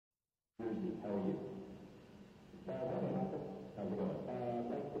How are you? How's it going?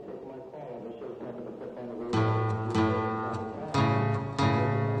 Thanks for taking my call. I wish I was having to put on the radio.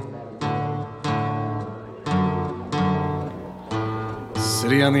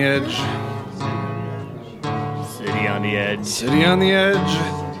 City on the Edge. City on the Edge. City on the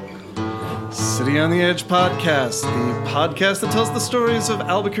Edge. City on the Edge podcast, the podcast that tells the stories of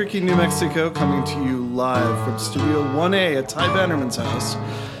Albuquerque, New Mexico, coming to you live from Studio 1A at Ty Bannerman's house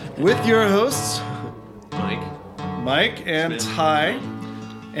with your hosts, Mike and Smith. Ty.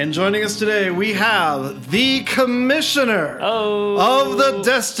 And joining us today, we have the commissioner of the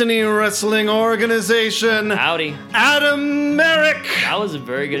Destiny Wrestling Organization, Howdy. Adam Merrick. That was a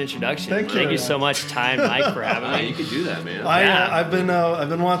very good introduction. Thank you. Thank you so much, Ty and Mike, for having me. You could do that, man. I've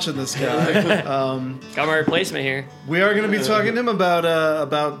been watching this guy. Got my replacement here. We are going to be talking to him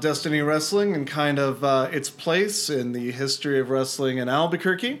about Destiny Wrestling and kind of its place in the history of wrestling in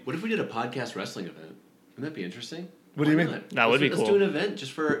Albuquerque. What if we did a podcast wrestling event? Wouldn't that be interesting? What do you Why mean? not? That would be Let's cool. do an event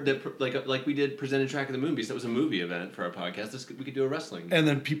just for like we did Presented Track of the Moon because that was a movie event for our podcast. We could do a wrestling. And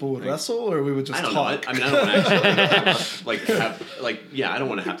then people would wrestle, or we would just I don't talk. know. I mean, I don't want to actually I don't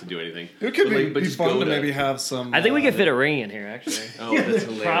want to have to do anything. It could But, be just fun go to maybe have some. I think we could fit a ring in here, actually. Oh, that's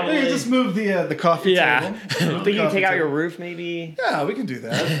hilarious. Probably. You just move the coffee Yeah. table. Think you can take out your roof, maybe? Yeah, we can do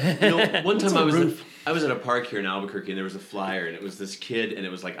that. You know, one time a I was at a park here in Albuquerque, and there was a flyer, and it was this kid, and it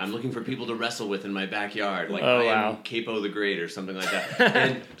was like, I'm looking for people to wrestle with in my backyard. Like, Oh, I wow. am Capo the Great or something like that.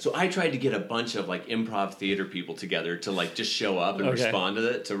 And so I tried to get a bunch of, like, improv theater people together to, like, just show up and Okay. respond to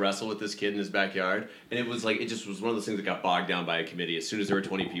it, to wrestle with this kid in his backyard. And it was, like, it just was one of those things that got bogged down by a committee. As soon as there were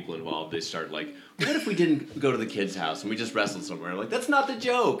 20 people involved, they started, like, what if we didn't go to the kid's house and we just wrestled somewhere? Like, that's not the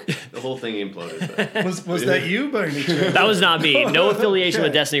joke. The whole thing imploded. But. Was that you by any chance? That was not me. No affiliation with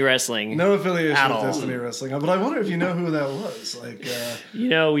Okay. Destiny Wrestling. No affiliation At with all. Destiny Wrestling. But I wonder if you know who that was. Like, You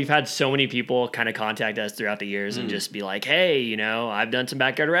know, we've had so many people kind of contact us throughout the years and just be like, hey, you know, I've done some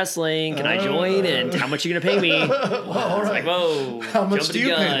backyard wrestling. Can I join? And how much are you going to pay me? all It's right. like, whoa. How much jumping do you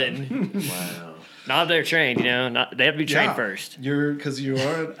the pay gun. Wow. Not if they're trained, you know. They have to be trained Yeah. first. Because you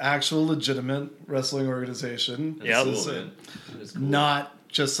are an actual legitimate wrestling organization. Yep. This is Cool, man. That's cool. not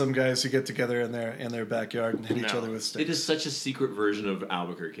just some guys who get together in their backyard and hit each No. other with sticks. It is such a secret version of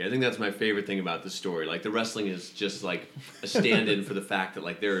Albuquerque. I think that's my favorite thing about the story. Like, the wrestling is just like a stand-in for the fact that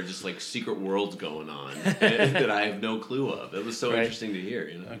like there are just like secret worlds going on that I have no clue of. It was so Right. interesting to hear.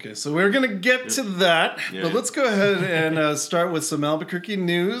 You know. Okay, so we're gonna get to that, Yeah. but let's go ahead and start with some Albuquerque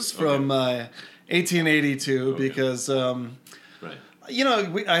news from 1882 Okay. because Right. you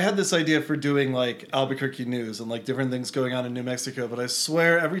know I had this idea for doing like Albuquerque news and like different things going on in New Mexico, but I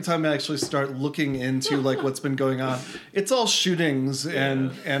swear every time I actually start looking into like what's been going on, it's all shootings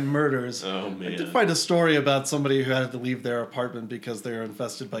and murders. Oh, I man. did find a story about somebody who had to leave their apartment because they were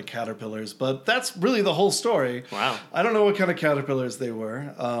infested by caterpillars, but that's really the whole story. Wow. I don't know what kind of caterpillars they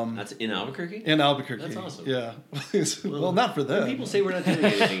were. That's in Albuquerque. In Albuquerque. That's awesome. Yeah. well, not for them. When people say we're not doing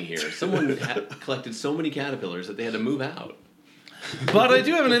anything here, someone collected so many caterpillars that they had to move out. But I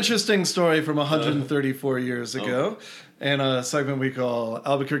do have an interesting story from 134 years ago in a segment we call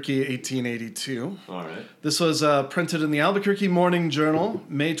Albuquerque 1882. All right. This was printed in the Albuquerque Morning Journal,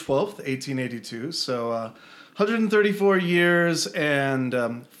 May 12th, 1882. So 134 years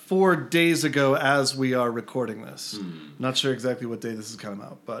and 4 days ago as we are recording this. Not sure exactly what day this is coming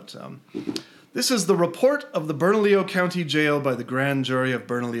out, but this is the report of the Bernalillo County Jail by the Grand Jury of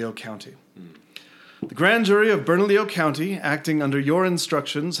Bernalillo County. The Grand Jury of Bernalillo County, acting under your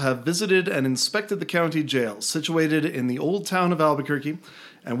instructions, have visited and inspected the county jail situated in the old town of Albuquerque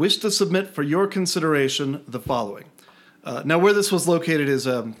and wish to submit for your consideration the following. Now, where this was located is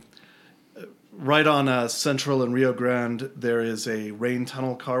right on Central and Rio Grande. There is a rain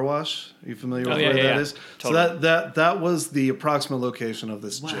tunnel car wash. Are you familiar with where that is? Totally. So that was the approximate location of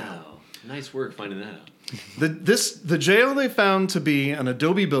this jail. Wow. Nice work finding that out. The jail they found to be an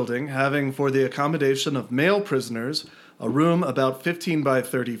adobe building having for the accommodation of male prisoners a room about 15 by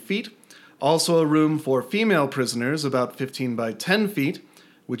 30 feet, also a room for female prisoners about 15 by 10 feet,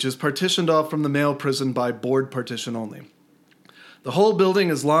 which is partitioned off from the male prison by board partition only. The whole building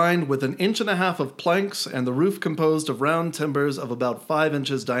is lined with 1.5 inches of planks and the roof composed of round timbers of about 5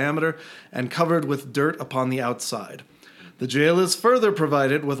 inches diameter and covered with dirt upon the outside. The jail is further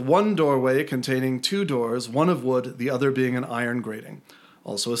provided with one doorway containing 2 doors, one of wood, the other being an iron grating.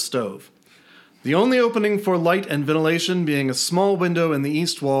 Also a stove. The only opening for light and ventilation being a small window in the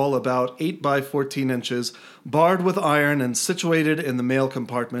east wall about 8 by 14 inches, barred with iron and situated in the male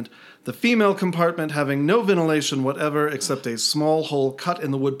compartment, the female compartment having no ventilation whatever except a small hole cut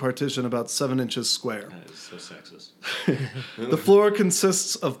in the wood partition about 7 inches square. That is so sexist. The floor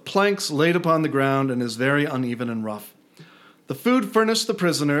consists of planks laid upon the ground and is very uneven and rough. The food furnished the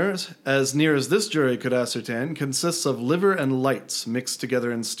prisoners, as near as this jury could ascertain, consists of liver and lights mixed together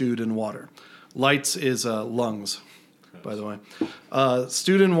and stewed in water. Lights is lungs, by the way.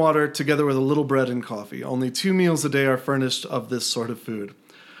 Stewed in water together with a little bread and coffee. Only 2 meals a day are furnished of this sort of food.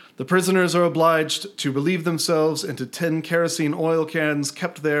 The prisoners are obliged to relieve themselves into 10 kerosene oil cans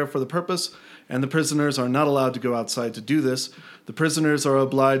kept there for the purpose, and the prisoners are not allowed to go outside to do this. The prisoners are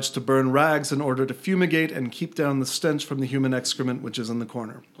obliged to burn rags in order to fumigate and keep down the stench from the human excrement which is in the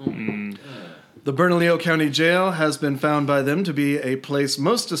corner. The Bernalillo County Jail has been found by them to be a place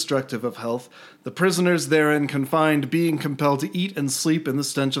most destructive of health, the prisoners therein confined being compelled to eat and sleep in the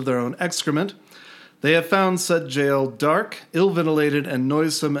stench of their own excrement. They have found said jail dark, ill-ventilated, and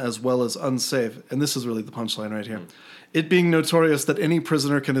noisome as well as unsafe. And this is really the punchline right here. It being notorious that any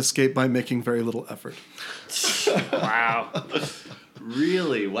prisoner can escape by making very little effort. Wow.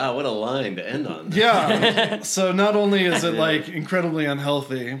 Really? Wow, what a line to end on. Yeah. So not only is it like incredibly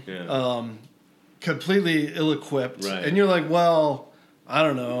unhealthy, Yeah. completely ill-equipped, Right. and you're like, well, I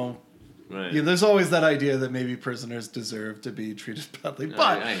don't know. Right. Yeah, there's always that idea that maybe prisoners deserve to be treated badly, but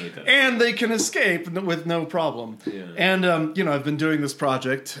I hate that. and they can escape with no problem. Yeah. And I've been doing this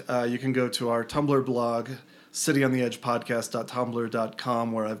project. You can go to our Tumblr blog,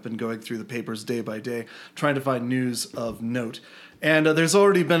 cityontheedgepodcast.tumblr.com, where I've been going through the papers day by day, trying to find news of note. And there's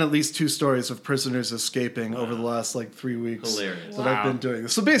already been at least 2 stories of prisoners escaping over the last 3 weeks Hilarious. that I've been doing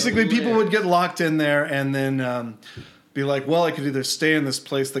this. So basically, people would get locked in there and then be like, well, I could either stay in this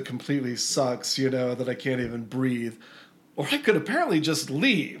place that completely sucks, that I can't even breathe, or I could apparently just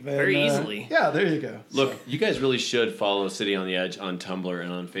leave. And, Very easily. Yeah, there you go. Look, you guys really should follow City on the Edge on Tumblr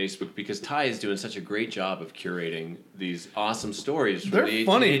and on Facebook because Ty is doing such a great job of curating these awesome stories from the They're 1880s.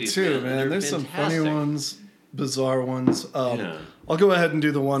 funny too, man. They're There's some funny fantastic. ones, bizarre ones. Yeah. I'll go ahead and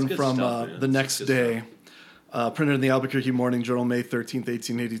do the one good from stuff, man. the It's next good day. Printed in the Albuquerque Morning Journal, May 13th,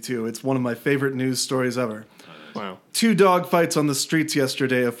 1882. It's one of my favorite news stories ever. Wow. 2 dog fights on the streets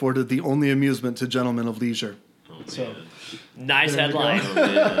yesterday afforded the only amusement to gentlemen of leisure. Oh, So- man. Nice There we go. headline. Oh,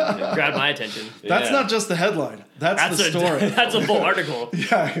 man. Grabbed my attention. That's Yeah. not just the headline. That's the story. That's a full article. Yeah,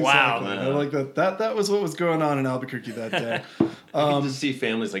 exactly. Wow. I like that. That was what was going on in Albuquerque that day. You just see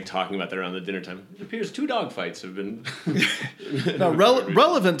families talking about that around the dinner time. It appears 2 dog fights have been. Now,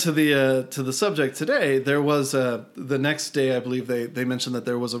 relevant to the subject today, there was the next day, I believe they mentioned that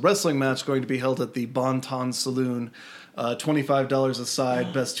there was a wrestling match going to be held at the Bon Ton Saloon. $25 a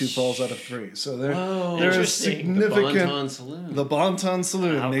side, best 2 falls out of 3. So there is Interesting. significant. The Bon Ton Saloon. The Bon Ton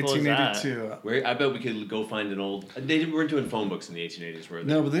Saloon How in cool is that? 1882. Where I bet we could go find an old. They weren't doing phone books in the 1880s, were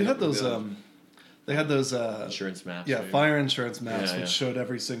they? No, but they had those. Yeah. They had those. Insurance maps. Yeah, maybe. fire insurance maps, Yeah, which yeah. showed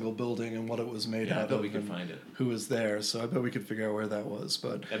every single building and what it was made Yeah, I out bet of. we could and find it. Who was there? So I bet we could figure out where that was.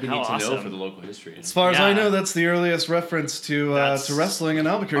 But That'd be How neat to know awesome. for the local history. as far as Yeah. I know, that's the earliest reference to That's- wrestling in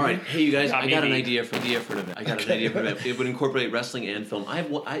Albuquerque. All right, hey you guys, Got I me got an beat. idea for the effort of it. I got an idea for it. It would incorporate wrestling and film.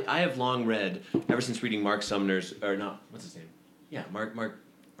 I have long read ever since reading Mark Sumner's or not what's his name? Yeah, Mark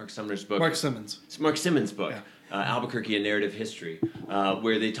Sumner's book. Mark Simmons. It's Mark Simmons' book, Yeah. Albuquerque: A Narrative History,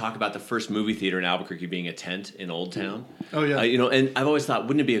 where they talk about the first movie theater in Albuquerque being a tent in Old Town. Oh, yeah. And I've always thought,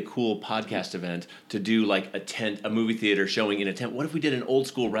 wouldn't it be a cool podcast event to do a movie theater showing in a tent? What if we did an old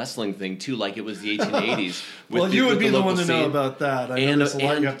school wrestling thing too, like it was the 1880s? Well, you would be the one local to know scene? about that. I know And- there's a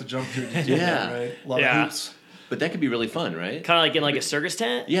lot and- you have to jump through to do Yeah. that, right? A lot Yeah. of hoops. But that could be really fun, right? Kind of like in a circus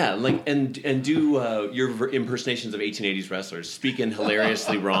tent. Yeah, and do your impersonations of 1880s wrestlers, speak in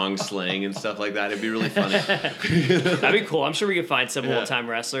hilariously wrong slang and stuff like that. It'd be really funny. That'd be cool. I'm sure we could find some Yeah. old time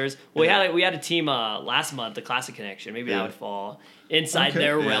wrestlers. Well, we had a team last month, the Classic Connection. Maybe Yeah. that would fall inside Okay.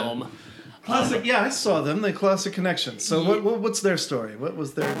 their Yeah. realm. Classic, yeah, I saw them. The Classic Connection. So what's their story? What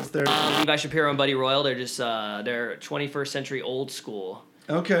was their? Levi Shapiro and Buddy Royal. They're just they're 21st century old school.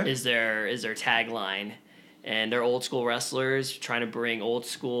 Okay. Is their tagline, and they're old school wrestlers trying to bring old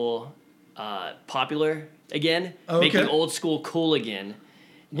school popular again, Okay. making old school cool again.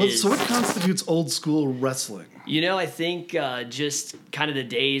 So what constitutes old school wrestling? I think just kind of the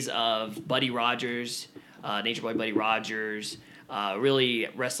days of Buddy Rogers, Nature Boy Buddy Rogers, really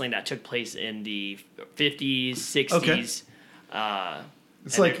wrestling that took place in the 50s, 60s.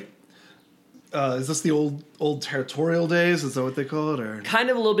 It's and like, is this the old territorial days? Is that what they call it? Or kind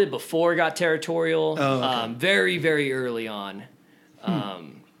of a little bit before it got territorial. Oh, okay. Very, very early on.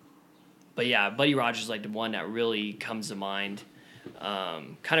 But yeah, Buddy Rogers is like the one that really comes to mind.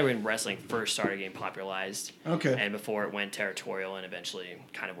 Kind of when wrestling first started getting popularized. Okay. And before it went territorial and eventually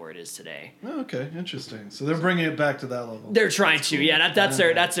kind of where it is today. Oh, okay, interesting. So they're bringing it back to that level. They're trying to, yeah. That's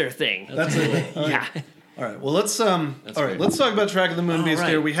their thing. That's it. Yeah. All right. Well, let's let's talk about Track of the Moon Beast right.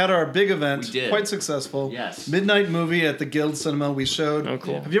 here. We had our big event, We did. quite successful. Yes. Midnight movie at the Guild Cinema. We showed. Oh,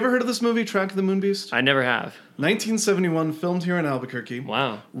 cool. Have you ever heard of this movie, Track of the Moon Beast? I never have. 1971, filmed here in Albuquerque.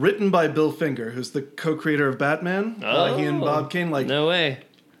 Wow. Written by Bill Finger, who's the co-creator of Batman. He and Bob Kane. No way.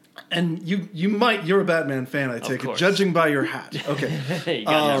 And you're a Batman fan, I take it, course. judging by your hat. Okay. You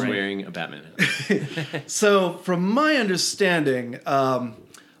got that He's right. wearing a Batman hat. So, from my understanding,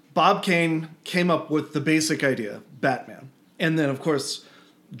 Bob Kane came up with the basic idea, Batman, and then, of course,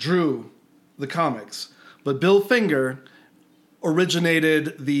 drew the comics. But Bill Finger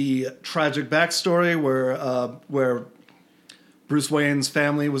originated the tragic backstory where Bruce Wayne's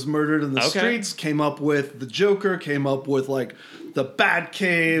family was murdered in the Okay. streets, came up with the Joker, came up with, like, the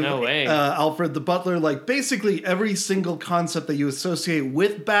Batcave, No way. Alfred the Butler, like, basically every single concept that you associate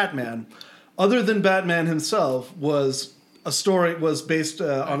with Batman, other than Batman himself, was based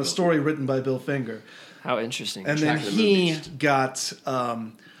on a story written by Bill Finger. How interesting. And then Track of the he Moon Beast. got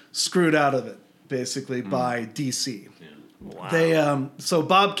screwed out of it, basically, by DC. Wow. So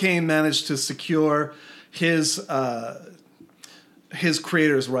Bob Kane managed to secure his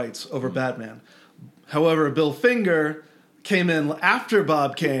creator's rights over Batman. However, Bill Finger came in after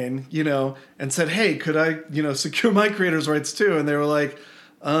Bob Kane, and said, "Hey, could I, secure my creator's rights too?" And they were like,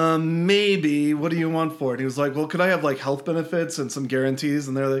 "Maybe. What do you want for it?" And he was like, "Well, could I have like health benefits and some guarantees?"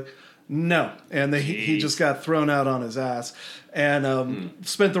 And they're like, "No." And he just got thrown out on his ass and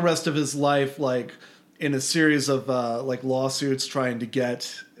spent the rest of his life like in a series of like lawsuits trying to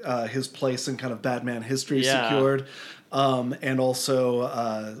get his place in kind of Batman history secured. And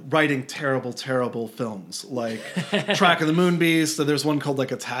also writing terrible, terrible films like Track of the Moon Beast. So there's one called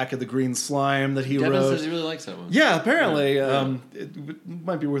like Attack of the Green Slime that he Devin wrote. says he really likes that one. Yeah, apparently. Yeah. It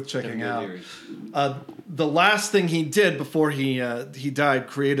might be worth checking Devin out. Leary. The last thing he did before he died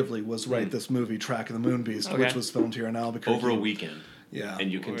creatively was write this movie, Track of the Moon Beast, which Okay. was filmed here in Albuquerque. Over a weekend. Yeah.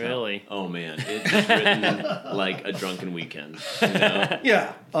 And you can Really? tell. Oh man, it's written like a drunken weekend. You know?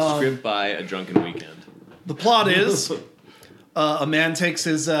 Yeah. Script by a drunken weekend. The plot is a man takes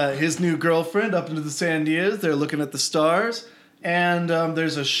his new girlfriend up into the Sandias. They're looking at the stars, and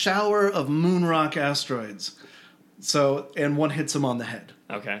there's a shower of moon rock asteroids. And one hits him on the head.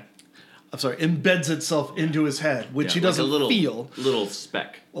 Okay. I'm sorry, embeds itself into his head, which Yeah, he like doesn't a little, feel. little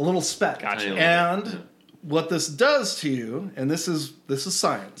speck. A little speck. Gotcha. Tiny And little bit. what this does to you, and this is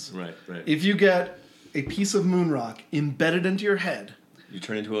science. Right, right. If you get a piece of moon rock embedded into your head, You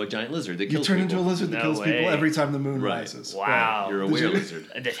turn into a giant lizard that you kills turn people. into a lizard that No kills way. people every time the moon Right. rises. Wow. You're a Did you-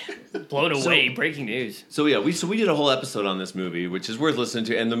 were-lizard. Blown away. Breaking news. So yeah, we did a whole episode on this movie, which is worth listening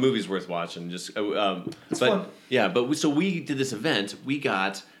to, and the movie's worth watching. Just It's but fun. yeah, but we did this event. We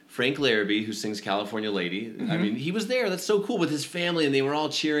got Frank Larrabee, who sings California Lady. Mm-hmm. I mean, he was there. That's so cool with his family, and they were all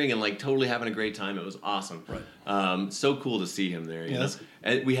cheering and like totally having a great time. It was awesome. Right. So cool to see him there. You Yes. know?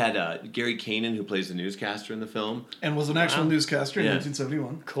 And we had Gary Kanan, who plays the newscaster in the film. And was an actual Wow. newscaster in Yeah.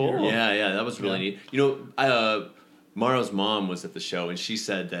 1971. Cool. Yeah, that was really Yeah. neat. You know, Maro's mom was at the show, and she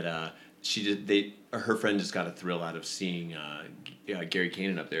said that her friend just got a thrill out of seeing Gary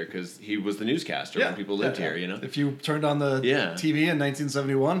Kanan up there because he was the newscaster when people lived here. You know, If you turned on the Yeah. TV in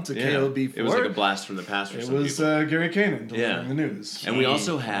 1971 to KOB4, it was like a blast from the past for it some was people. Gary Kanan delivering Yeah. the news. And we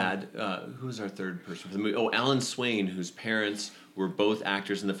also had who was our third person for the movie? Oh, Alan Swain, whose parents were both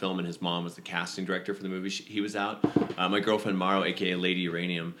actors in the film, and his mom was the casting director for the movie. He was out. My girlfriend Maro, aka Lady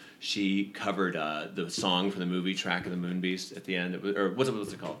Uranium, she covered the song for the movie "Track of the Moon Beast" at the end. Or what's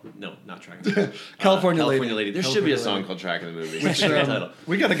it called? No, not "Track of the Moon Beast." California California Lady. Lady. There should be a California song Lady. called "Track of the Moon Beast." Which, It's a great title.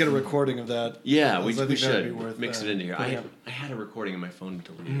 we got to get a recording of that. Yeah, I we think that'd should be worth, mix it into here. putting up. I had a recording in my phone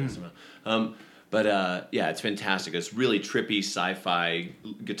deleted it somehow. But yeah, it's fantastic. It's really trippy sci-fi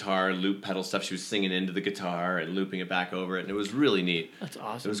guitar loop pedal stuff. She was singing into the guitar and looping it back over it, and it was really neat. That's It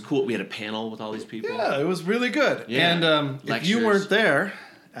awesome. was cool. We had a panel with all these people. Yeah, it was really good. Yeah. And if you Lectures. weren't there,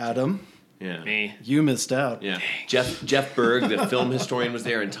 Adam, Yeah. Me. you missed out. Yeah, Jeff Berg, the film historian, was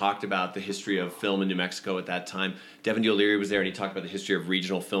there and talked about the history of film in New Mexico at that time. Devin D'O'Leary was there and he talked about the history of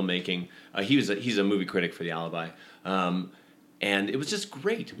regional filmmaking. He's a movie critic for The Alibi, and it was just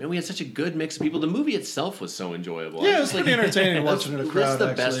great. Man, we had such a good mix of people. The movie itself was so enjoyable. Yeah, I it was pretty entertaining watching it in a crowd. That's the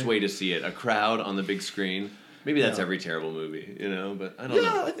actually. best way to see it. A crowd on the big screen. Maybe that's Yeah. every terrible movie, you know. But I don't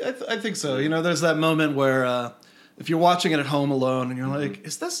know. Yeah, I think so. You know, there's that moment where if you're watching it at home alone and you're like,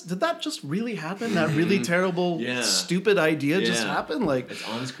 did that just really happen? That really terrible, stupid idea just happened? Like, it's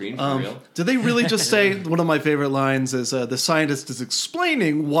on screen for real. Did they really just say, one of my favorite lines is, the scientist is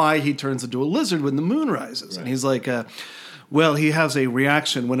explaining why he turns into a lizard when the moon rises. Right. And he's like, well, he has a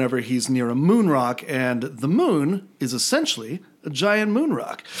reaction whenever he's near a moon rock, and the moon is essentially a giant moon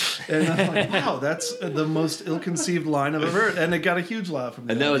rock. And I'm like, wow, that's the most ill-conceived line I've ever heard. And it got a huge laugh from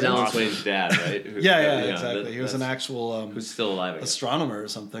me. And that was Alan Swain's dad, right? Exactly. He was an actual who's still alive, astronomer or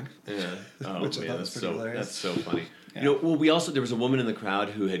something. Yeah. Oh, which I thought was pretty hilarious. That's so funny. Yeah. Well, there was a woman in the crowd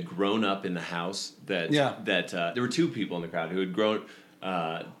who had grown up in the house that there were two people in the crowd who had grown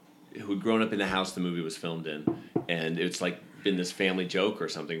up in the house the movie was filmed in, and it's like been this family joke or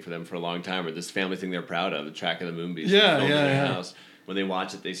something for them for a long time, or this family thing they're proud of, the Track of the Moonbeast. In their house. When they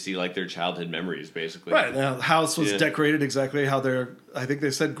watch it, they see like their childhood memories, basically. Right. The house was decorated exactly how I think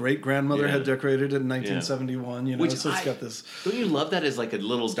they said great grandmother had decorated it in 1971. You know, so it's got this. Don't you love that as like a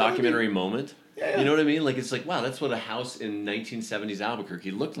little documentary moment? Yeah. You know what I mean? Like it's like, wow, that's what a house in 1970s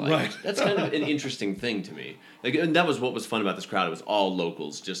Albuquerque looked like. Right. That's kind of an interesting thing to me. Like, and that was what was fun about this crowd. It was all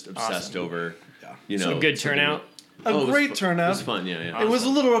locals, just obsessed over. You know, so good turnout. A great turnout. It was fun, yeah. It was a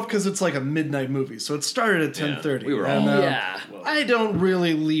little rough because it's like a midnight movie, so it started at 10:30. We were all I don't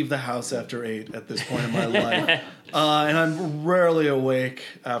really leave the house after 8 at this point in my life, and I'm rarely awake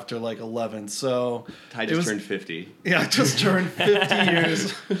after like 11. So Ty just turned 50. Yeah, I just turned 50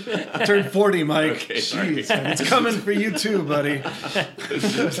 years. I turned 40, Mike. Okay, jeez, man, it's coming for you too, buddy.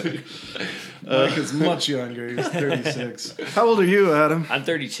 Mike is much younger. He's 36. How old are you, Adam? I'm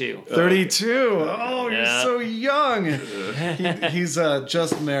 32. 32. Oh, you're so young. He's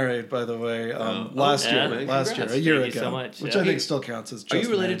just married, by the way. Last year, a year ago, so much. Which I think still counts as. Just Are you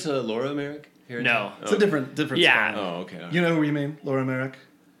related married. to Laura Merrick? No, it's a different. Yeah. Spot. Oh, okay. You know who you mean, Laura Merrick?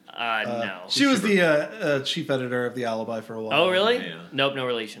 No. She was the chief editor of the Alibi for a while. Oh, really? Yeah. Nope, no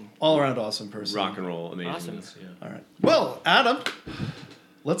relation. All around awesome person. Rock and roll, amazing. Awesome. Yeah. All right. Well, Adam,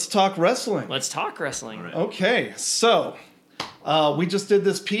 let's talk wrestling. Let's talk wrestling. All right. Okay, so we just did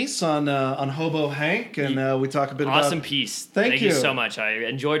this piece on Hobo Hank, and we talk a bit about... Awesome piece. Thank you so much. I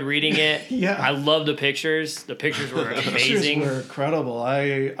enjoyed reading it. Yeah. I love the pictures. The pictures were amazing. The pictures were incredible.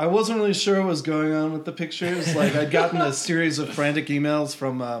 I wasn't really sure what was going on with the pictures. Like, I'd gotten a series of frantic emails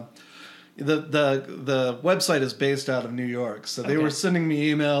from... The website is based out of New York, so they were sending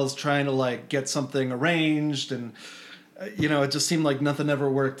me emails trying to like get something arranged, and it just seemed like nothing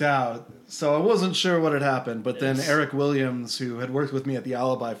ever worked out. So I wasn't sure what had happened, but then Eric Williams, who had worked with me at the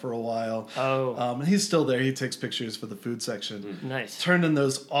Alibi for a while, he's still there. He takes pictures for the food section. Nice. Turned in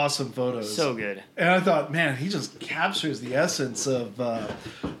those awesome photos. So good. And I thought, man, he just captures the essence of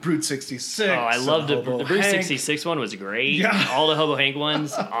Brute 66. Oh, I loved it. The Brute Hank. 66 one was great. Yeah. All the Hobo Hank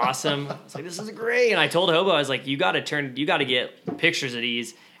ones, awesome. I was like, this is great. And I told Hobo, I was like, you got to get pictures of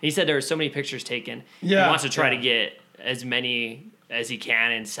these. And he said there were so many pictures taken. Yeah. He wants to try to get as many as he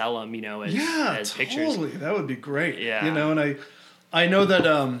can and sell them, as pictures. Totally. That would be great. Yeah. And I know that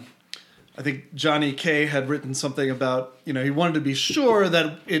I think Johnny K had written something about, he wanted to be sure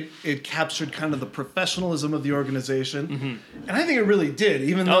that it captured kind of the professionalism of the organization. Mm-hmm. And I think it really did,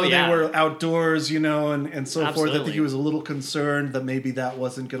 even though they were outdoors, and so Absolutely. forth. I think he was a little concerned that maybe that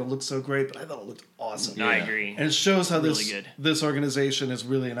wasn't going to look so great, but I thought it looked awesome. No, I agree. And it shows how really this organization is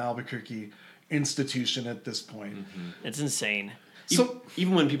really an Albuquerque institution at this point. Mm-hmm. It's insane. So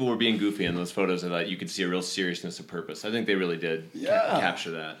even when people were being goofy in those photos, I thought you could see a real seriousness of purpose. I think they really did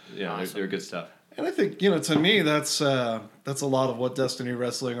capture that. Yeah, awesome. they're good stuff. And I think to me that's a lot of what Destiny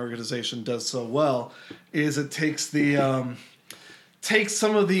Wrestling Organization does so well. Is it takes the takes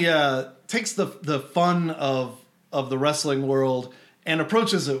the fun of the wrestling world and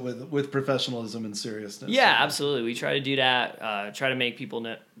approaches it with professionalism and seriousness. Yeah, absolutely. We try to do that. Try to make people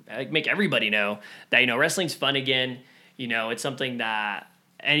know, make everybody know that wrestling's fun again. It's something that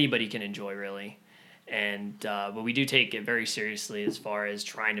anybody can enjoy, really. And but we do take it very seriously as far as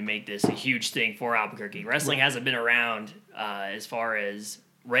trying to make this a huge thing for Albuquerque. Wrestling hasn't been around as far as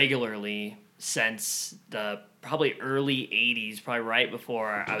regularly since the probably early 80s, probably right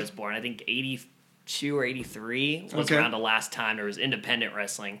before I was born. I think 82 or 83 was around the last time there was independent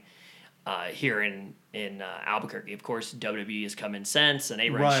wrestling here in Albuquerque. Of course, WWE has come in since, and they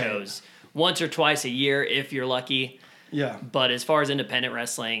run shows once or twice a year if you're lucky. Yeah. But as far as independent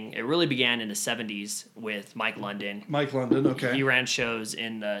wrestling, it really began in the 70s with Mike London. Mike London, okay. He ran shows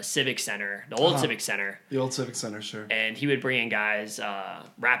in the Civic Center, the old Civic Center. The old Civic Center, sure. And he would bring in guys.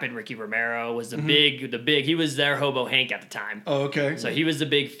 Rapid Ricky Romero was the big. He was their Hobo Hank at the time. Oh, okay. So he was the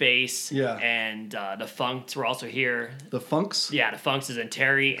big face. Yeah. And the Funks were also here. The Funks? Yeah, the Funks is in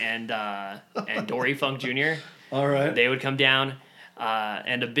Terry and Dory Funk Jr. All right. They would come down.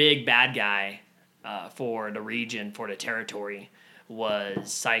 And a big bad guy for the region, for the territory,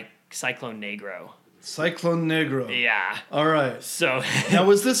 was Cyclone Negro. Cyclone Negro. Yeah. All right. So Now,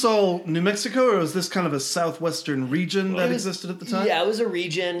 was this all New Mexico, or was this kind of a southwestern region that existed at the time? Yeah, it was a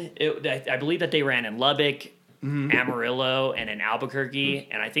region. I believe that they ran in Lubbock, Amarillo, and in Albuquerque,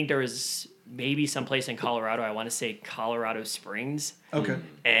 and I think there was maybe someplace in Colorado. I want to say Colorado Springs. Okay.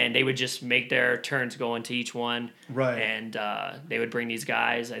 And they would just make their turns going to each one. Right. And they would bring these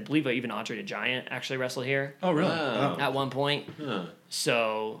guys. I believe even Andre the Giant actually wrestled here. Oh, really? Wow. At one point. Huh.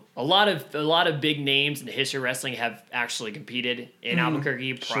 So a lot of big names in the history of wrestling have actually competed in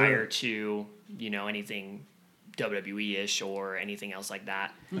Albuquerque prior to anything WWE-ish or anything else like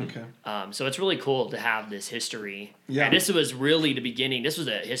that. Okay. So it's really cool to have this history. Yeah. And this was really the beginning. This was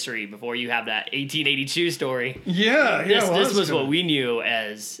a history before you have that 1882 story. Yeah, This well, that's was good. what we knew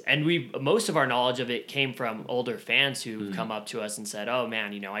as, and most of our knowledge of it came from older fans who've come up to us and said, "Oh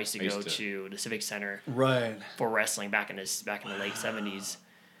man, I used to go to the Civic Center Right. for wrestling back in the late 70s."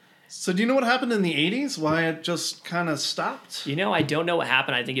 So do you know what happened in the 80s? Why it just kind of stopped? I don't know what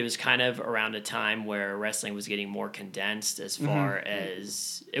happened. I think it was kind of around a time where wrestling was getting more condensed as far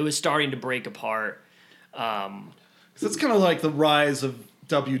as it was starting to break apart. 'Cause it's kind of like the rise of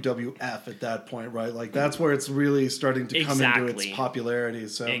WWF at that point, right? Like that's where it's really starting to come into its Exactly. popularity.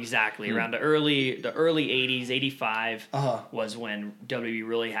 So Exactly. Around the early 80s, 85 Uh-huh. was when WWE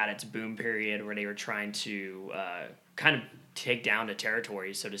really had its boom period where they were trying to kind of take down the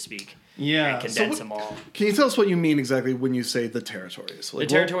territories, so to speak. Yeah. And So condense what- them all. Can you tell us what you mean exactly when you say the territories? Like,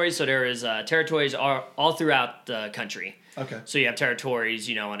 The territories, so there is territories are all throughout the country. Okay. So you have territories,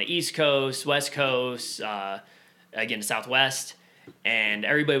 on the East Coast, West Coast, again, the Southwest, and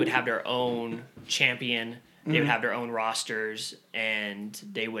everybody would have their own champion. They would have their own rosters, and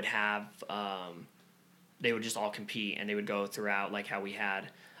they would have, they would just all compete, and they would go throughout, like how we had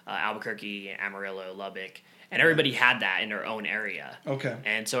Albuquerque, Amarillo, Lubbock, and everybody had that in their own area. Okay.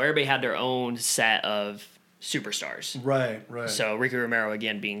 And so everybody had their own set of superstars. Right. Right. So Ricky Romero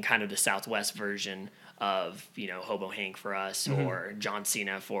again being kind of the Southwest version of Hobo Hank for us, or John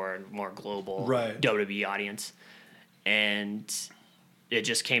Cena for a more global Right. WWE audience, and it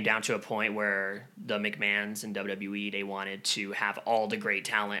just came down to a point where the McMahons and WWE, they wanted to have all the great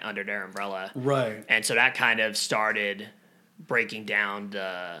talent under their umbrella, Right. and so that kind of started breaking down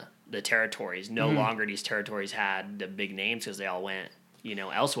the territories. No longer these territories had the big names because they all went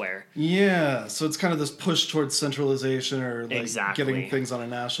elsewhere. Yeah, so it's kind of this push towards centralization or like Exactly. getting things on a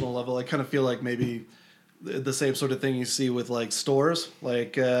national level. I kind of feel like maybe the same sort of thing you see with like stores,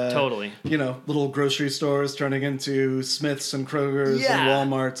 like Totally. little grocery stores turning into Smiths and Krogers Yeah.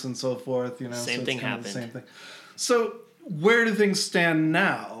 and Walmarts and so forth. Same so thing it's kind of the happened. same thing. So where do things stand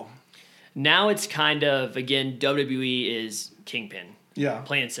now? Now it's kind of, again, WWE is kingpin. Yeah.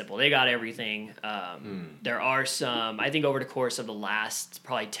 Plain and simple. They got everything. There are some, I think over the course of the last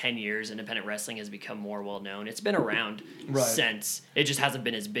probably 10 years, independent wrestling has become more well known. It's been around Right. since. It just hasn't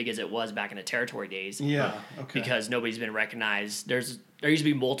been as big as it was back in the territory days. Yeah. Okay. Because nobody's been recognized. There used to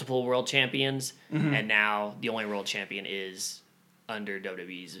be multiple world champions, and now the only world champion is under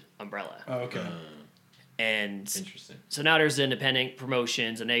WWE's umbrella. Oh, okay. And Interesting. so now there's independent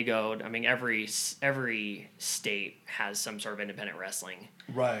promotions, and they go. I mean, every state has some sort of independent wrestling,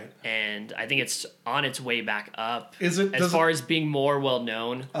 Right. and I think it's on its way back up. Is it- as does far as being more well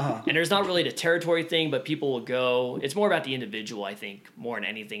known? Uh-huh. And there's not really the territory thing, but people will go. It's more about the individual, I think, more than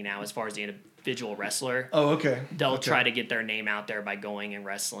anything now. As far as the individual wrestler, Oh, okay. they'll Okay. try to get their name out there by going and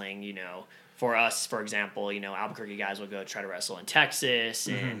wrestling. For us, for example, Albuquerque guys will go try to wrestle in Texas,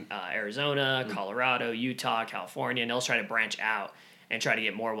 in Arizona, Colorado, Utah, California, and they'll try to branch out and try to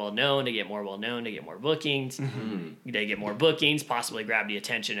get more well known, to get more well known, to get more bookings. They get more bookings, possibly grab the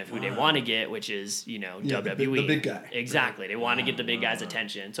attention of who they want to get, which is WWE, the big guy. Exactly, they want to get the big guy's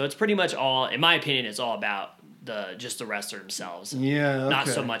attention. So it's pretty much all, in my opinion, it's all about just the wrestler themselves. Yeah. Not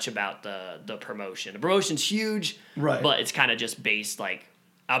okay. so much about the promotion. The promotion's huge, Right. but it's kind of just based like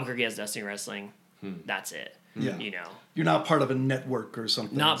Albuquerque has Destiny Wrestling. That's it. Yeah. You're You're not part of a network or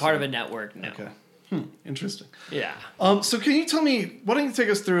something. not part of a network. No. Okay. Interesting. Yeah. So can you tell me, why don't you take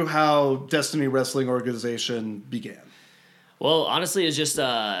us through how Destiny Wrestling Organization began? Well, honestly, it's just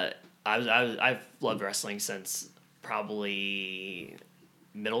I've loved wrestling since probably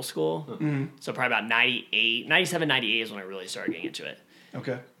middle school. So probably about 97, 98 is when I really started getting into it.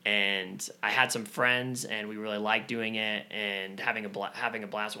 Okay. And I had some friends, and we really liked doing it and having a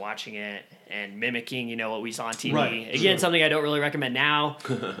blast watching it and mimicking, what we saw on TV. Right. Again, something I don't really recommend now,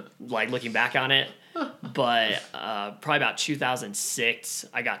 like looking back on it. But probably about 2006,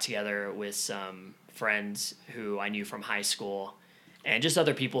 I got together with some friends who I knew from high school, and just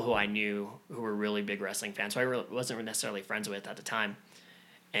other people who I knew who were really big wrestling fans, who I wasn't necessarily friends with at the time.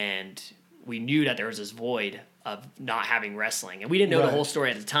 And we knew that there was this void of not having wrestling. And we didn't know the whole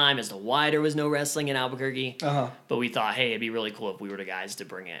story at the time as to why there was no wrestling in Albuquerque. But we thought, hey, it'd be really cool if we were the guys to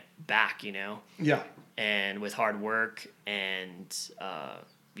bring it back, Yeah. And with hard work and,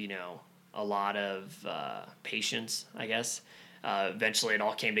 a lot of patience, I guess, eventually it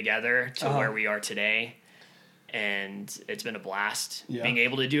all came together to where we are today. And it's been a blast being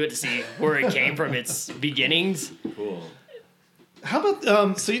able to do it, to see where it came from its beginnings. Cool. How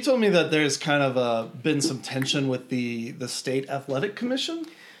about so you told me that there's kind of been some tension with the state athletic commission?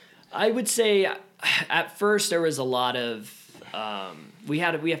 I would say at first there was a lot of we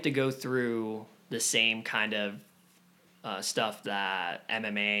have to go through the same kind of stuff that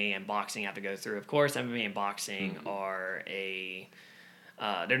MMA and boxing have to go through. Of course, MMA and boxing are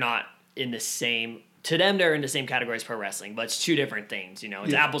they're not in the same. To them, they're in the same category as pro wrestling, but it's two different things.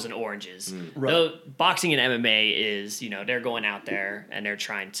 It's apples and oranges. Right. Though boxing and MMA is, they're going out there and they're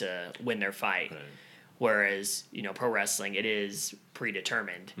trying to win their fight. Right. Whereas, pro wrestling, it is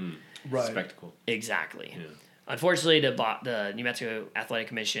predetermined. Right. Spectacle. Exactly. Yeah. Unfortunately, the New Mexico Athletic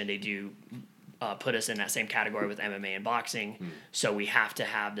Commission, they do put us in that same category with MMA and boxing, so we have to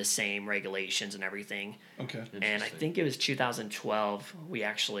have the same regulations and everything. Okay. And I think it was 2012, we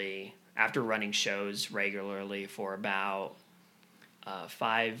actually, after running shows regularly for about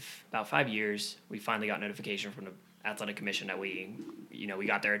 5 years, we finally got notification from the Athletic Commission that we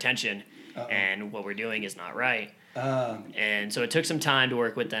got their attention, and what we're doing is not right. And so it took some time to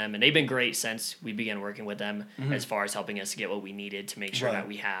work with them, and they've been great since we began working with them as far as helping us to get what we needed to make sure that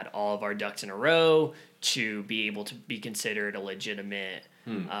we had all of our ducks in a row to be able to be considered a legitimate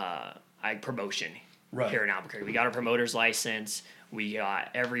promotion here in Albuquerque. We got our promoter's license. We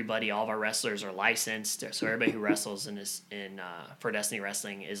got everybody, all of our wrestlers are licensed. So everybody who wrestles for Destiny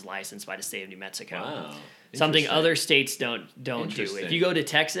Wrestling is licensed by the state of New Mexico. Wow. Something other states don't do. Interesting. If you go to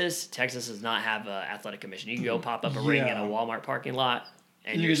Texas does not have an athletic commission. You can go pop up a ring in a Walmart parking lot,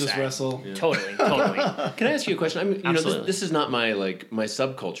 and You you're can just set. wrestle. Yeah. Totally. Can I ask you a question? I mean, Absolutely. this is not my my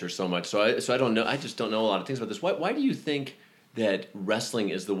subculture so much, so I don't know. I just don't know a lot of things about this. Why do you think that wrestling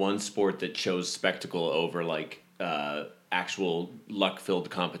is the one sport that chose spectacle over actual luck-filled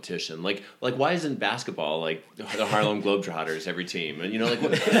competition? Like why isn't basketball like the Harlem Globetrotters every team? And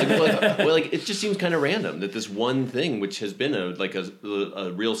it just seems kind of random that this one thing, which has been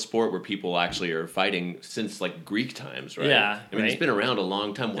a real sport where people actually are fighting since Greek times, right? Yeah, I mean, it's been around a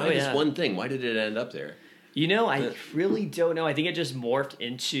long time. Why this yeah. one thing? Why did it end up there? I really don't know. I think it just morphed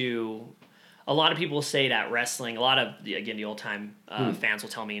into. A lot of people say that wrestling. A lot of the old time fans will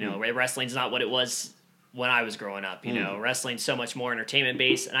tell me, wrestling's not what it was when I was growing up. Wrestling's so much more entertainment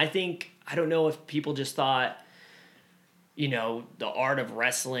based, and I don't know if people just thought, the art of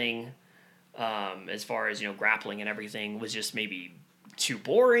wrestling, as far as grappling and everything, was just maybe too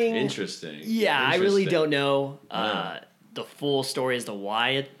boring. Interesting. Yeah, I really don't know. The full story as to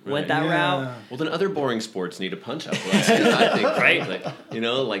why it went that route. Well, then other boring sports need a punch-up lesson, I think, Right.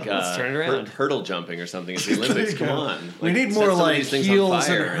 Let's turn it around. hurdle jumping or something at the Olympics. Come on. We need set more some of these things on heels and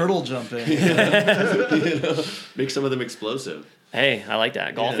fire hurdle jumping. make some of them explosive. Hey, I like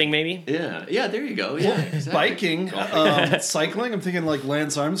that. Golfing, maybe? Yeah, there you go. Yeah, exactly. Biking, cycling. I'm thinking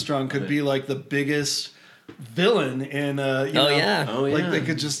Lance Armstrong could be the biggest villain in. They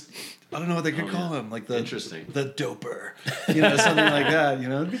could just. I don't know what they could call him, Interesting. the doper, something like that.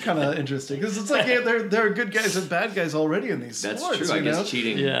 It'd be kind of interesting because it's there are good guys and bad guys already in these sports. That's true. I guess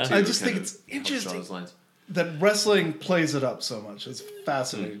cheating. Yeah. too I just think kind it's of helps interesting. draw those lines. That wrestling plays it up so much. It's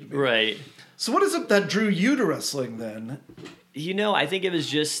fascinating to me. Right. So what is it that drew you to wrestling then? I think it was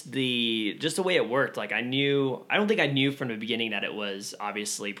just the way it worked. I don't think I knew from the beginning that it was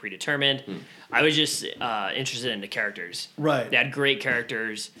obviously predetermined. I was just interested in the characters. Right. They had great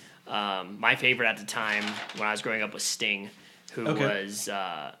characters. My favorite at the time when I was growing up was Sting, who was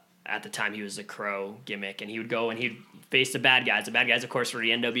at the time he was the Crow gimmick, and he would go and he'd face the bad guys. The bad guys, of course, were the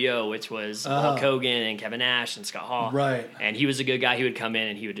NWO, which was Hulk Hogan and Kevin Nash and Scott Hall. Right. And he was a good guy. He would come in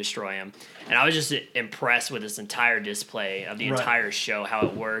and he would destroy him. And I was just impressed with this entire display of the entire show, how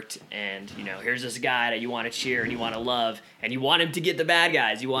it worked. And, you know, here's this guy that you want to cheer and you want to love, and you want him to get the bad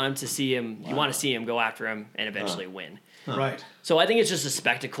guys. You want him to see him. You want to see him go after him and eventually win. Right. So I think it's just a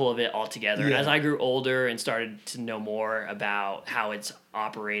spectacle of it altogether. And Yeah. as I grew older and started to know more about how it's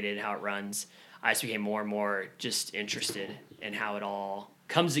operated, how it runs, I just became more and more just interested in how it all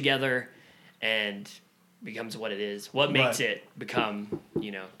comes together and becomes what it is. What makes it become, you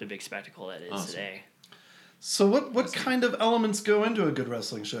know, the big spectacle that it is today. So what kind of elements go into a good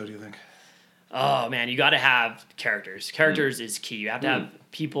wrestling show, do you think? Oh man, you got to have characters. Characters is key. You have to have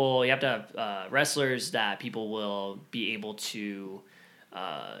people. You have to have wrestlers that people will be able to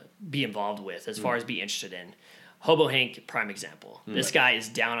be involved with, as far as be interested in. Hobo Hank, prime example. This guy is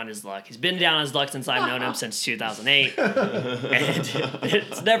down on his luck. He's been down on his luck since I've known him, since 2008, and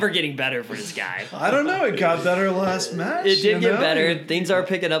it's never getting better for this guy. I don't know. It got better last match. It did get know? better. Things are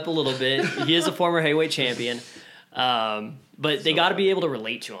picking up a little bit. He is a former heavyweight champion. But they got to be able to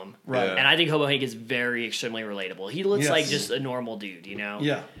relate to him. Right. And I think Hobo Hank is very extremely relatable. He looks like Yes. just a normal dude, you know?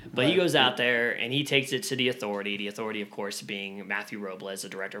 Yeah. But he goes out there and he takes it to the authority. The authority, of course, being Matthew Robles, the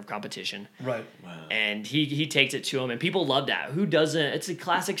director of competition. Right. And he takes it to him, and people love that. Who doesn't? It's a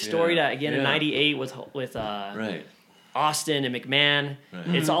classic story that, again, in '98 with Austin and McMahon.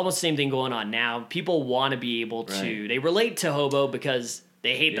 It's almost the same thing going on now. People want to be able to. They relate to Hobo because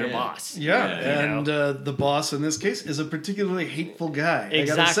they hate their boss. Yeah, Yeah. and the boss in this case is a particularly hateful guy. I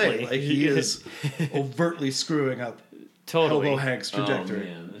gotta Exactly. say, like he is overtly screwing up Totally. Hobo Hank's trajectory.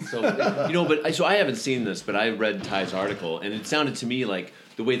 Oh, man. That's so, you know, but so I haven't seen this, but I read Ty's article, and it sounded to me like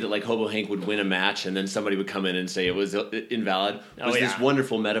the way that like Hobo Hank would win a match, and then somebody would come in and say it was invalid. Was this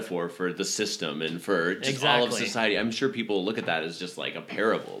wonderful metaphor for the system and for just all of Exactly. society. I'm sure people look at that as just like a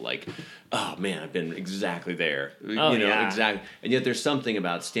parable, like, oh man, I've been exactly there. Oh, you know, yeah. exactly. And yet there's something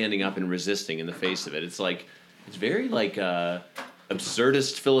about standing up and resisting in the face of it. It's like it's very like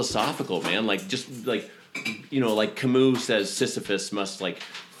absurdist philosophical, man. Like just like. You know, like Camus says Sisyphus must like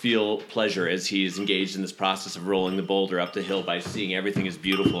feel pleasure as he is engaged in this process of rolling the boulder up the hill by seeing everything is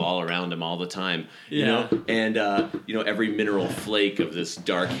beautiful all around him all the time. You know, and you know, every mineral flake of this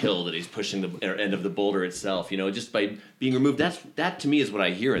dark hill that he's pushing the end of the boulder itself. You know, just by being removed. That to me is what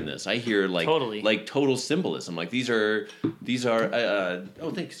I hear in this. I hear like like total symbolism. Like these are.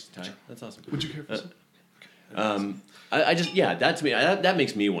 Oh, thanks, Ty. That's awesome. Would you care for some? I just that to me that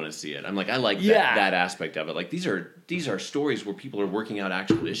makes me want to see it. I'm like I like that aspect of it. Like these are stories where people are working out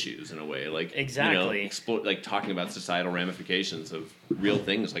actual issues in a way. Like Exactly. you know, like talking about societal ramifications of real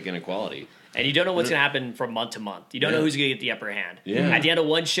things like inequality. And you don't know what's going to happen from month to month. You don't know who's going to get the upper hand. Yeah. At the end of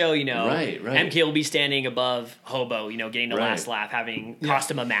one show, you know, Right. MK will be standing above Hobo, you know, getting the last laugh, having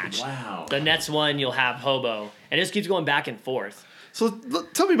cost him a match. Wow. The next one, you'll have Hobo. And it just keeps going back and forth. So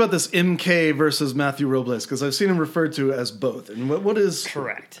tell me about this MK versus Matthew Robles, because I've seen him referred to as both. And what is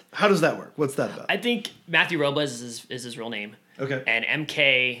Correct. How does that work? What's that about? I think Matthew Robles is his real name. Okay. And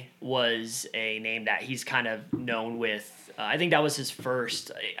MK was a name that he's kind of known with. I think that was his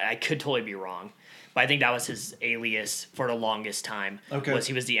first. I could totally be wrong, but I think that was his alias for the longest time. Okay. Was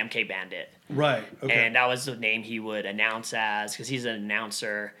he was the MK Bandit. Right. Okay. And that was the name he would announce as, because he's an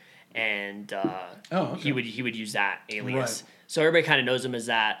announcer, and he would use that alias. Right. So everybody kind of knows him as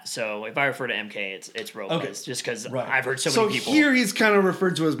that. So if I refer to MK, it's Robles, just because I've heard so many people. So here he's kind of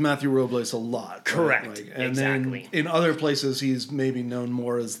referred to as Matthew Robles a lot. Correct. Right? Like, and Exactly. then in other places he's maybe known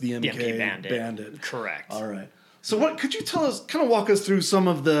more as the MK, MK Bandit. Bandit. Correct. All right. So what could you tell us? Kind of walk us through some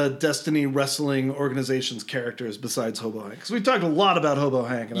of the Destiny Wrestling organization's characters besides Hobo Hank, because we've talked a lot about Hobo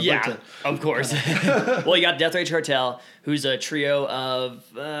Hank. And I'd Yeah, like to, of course. Well, you got Death Rage Cartel, who's a trio of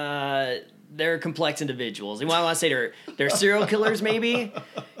they're complex individuals. You want to say they're serial killers, maybe?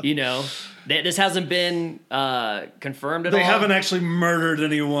 You know, this hasn't been confirmed at all. They haven't actually murdered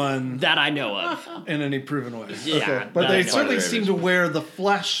anyone that I know of. in any proven way. Yeah, Okay. But that they I know certainly of. seem to wear the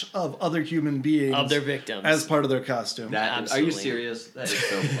flesh of other human beings Of their victims. as part of their costume. Are you Absolutely. serious? That is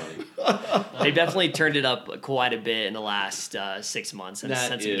so funny. They've definitely turned it up quite a bit in the last 6 months and That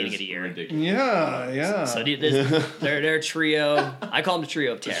since the beginning of is the year. ridiculous. Yeah. So they're a trio. I call them the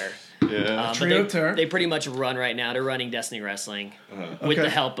Trio of Terror. Yeah. Trio But of Terror. they pretty much run right now. They're running Destiny Wrestling with Okay. the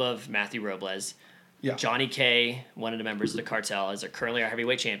help of Matthew Robles. Yeah. Johnny K, one of the members of the cartel, is currently our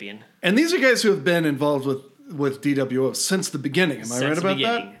heavyweight champion. And these are guys who have been involved with DWO since the beginning. Am I Since right the about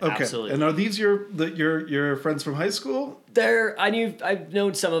beginning, that? Okay. absolutely. And are these your friends from high school? I've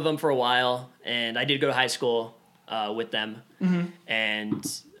known some of them for a while, and I did go to high school with them. Mm-hmm.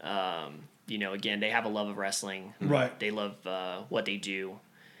 And Again, they have a love of wrestling. Right. They love what they do,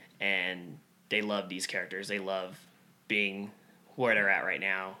 and they love these characters. They love being where they're at right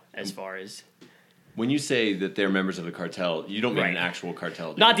now as far as... When you say that they're members of the cartel, you don't mean an actual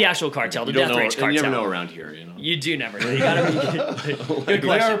cartel. Not the actual cartel, the you don't Death know, Rage cartel. You never know around here, you know. You do never know. You gotta be... Good They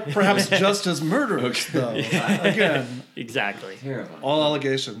question. are perhaps just as murderous, though. Again, Exactly. Terrifying. all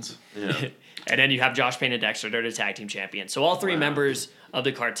allegations. Yeah. And then you have Josh Payne and Dexter. They're the tag team champions. So all three members of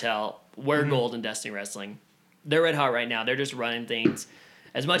the cartel wear gold in Destiny Wrestling. They're red hot right now. They're just running things.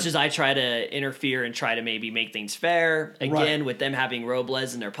 As much as I try to interfere and try to maybe make things fair, again, with them having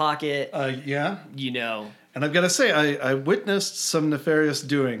Robles in their pocket, Yeah. And I've got to say, I witnessed some nefarious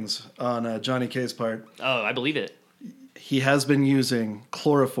doings on Johnny K's part. Oh, I believe it. He has been using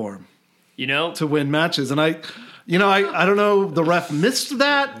chloroform You know? to win matches. And I don't know, the ref missed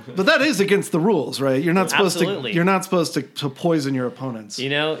that, but that is against the rules, right? You're not supposed Absolutely. to poison your opponents.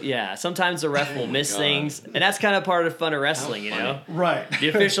 Yeah. Sometimes the ref will miss things, and that's kind of part of the fun of wrestling, you know? Right. The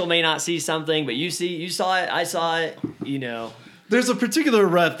official may not see something, but you saw it, I saw it, There's a particular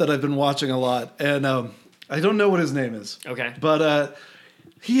ref that I've been watching a lot, and I don't know what his name is. Okay. But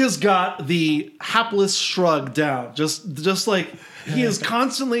he has got the hapless shrug down. Just like he is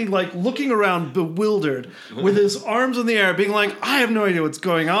constantly like looking around bewildered with his arms in the air, being like, I have no idea what's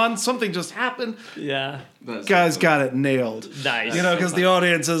going on. Something just happened. Yeah. Guy's got it nailed. Nice. Because the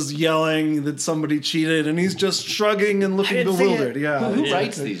audience is yelling that somebody cheated, and he's just shrugging and looking didn't see bewildered. it. Yeah. Who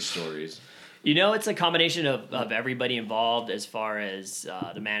writes these stories? It's a combination of everybody involved as far as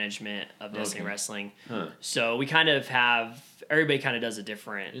the management of Destiny Wrestling. Huh. So we kind of have everybody kind of does a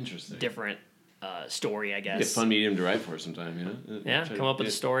different story, I Be a guess. fun medium to write for sometime, you know? Yeah, Try come up with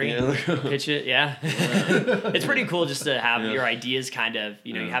a story, Yeah. pitch it. Yeah, it's pretty cool just to have Yeah. your ideas kind of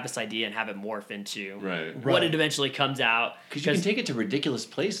you Yeah. have this idea and have it morph into Right. what it eventually comes out. Because you can take it to ridiculous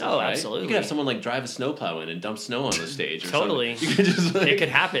places. Oh, right? absolutely. You could have someone like drive a snowplow in and dump snow on the stage. Or Totally. something. You could just It could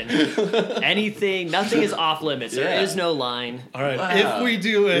happen. Nothing is off limits. Yeah. There is no line. All right. Wow. If we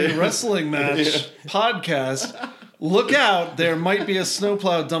do a wrestling match podcast, look out! There might be a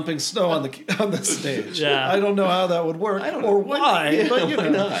snowplow dumping snow on the stage. Yeah. I don't know how that would work or why, but why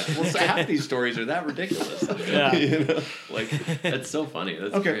not? Well, so half these stories are that ridiculous. Yeah. That's so funny.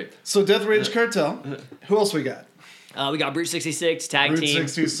 That's Okay, great. so Death Rage Cartel. Who else we got? We got Brute 66 tag Brute team,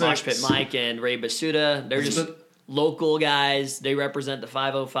 66. Mosh Pit Mike and Ray Basuda. They're just local guys. They represent the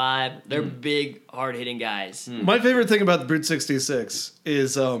 505. They're big, hard hitting guys. My favorite thing about the Brute 66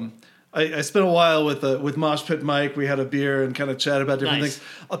 is I spent a while with Mosh Pit Mike. We had a beer and kind of chat about different Nice. things.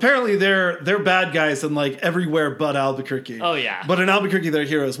 Apparently, they're bad guys in like everywhere but Albuquerque. Oh, yeah. But in Albuquerque, they're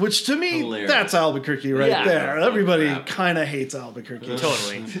heroes. Which to me, Hilarious. that's Albuquerque right Yeah. there. Everybody Crap. kind of hates Albuquerque.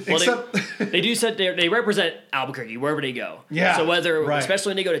 Totally. Well, Except they represent Albuquerque wherever they go. Yeah, So right. especially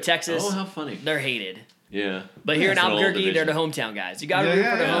when they go to Texas, Oh, how funny. they're hated. Yeah. But here in It's an old Albuquerque, they're the division. hometown guys. You got to Yeah, root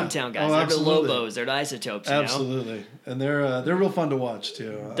yeah, for the yeah. hometown guys. Oh, they're absolutely. the Lobos. They're the Isotopes. You know? absolutely, and they're real fun to watch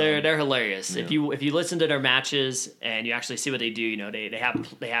too. They're hilarious. Yeah. If you listen to their matches and you actually see what they do, they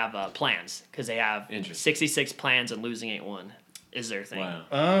have plans because they have Interesting. 66 plans and losing ain't one is their thing. Wow.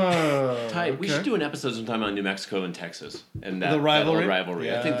 Oh, Ty, we okay. should do an episode sometime on New Mexico and Texas and that The rivalry? that old rivalry.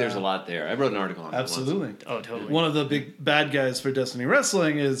 I think Yeah. there's a lot there. I wrote an article on that once. Absolutely. Oh, totally. One of the big bad guys for Destiny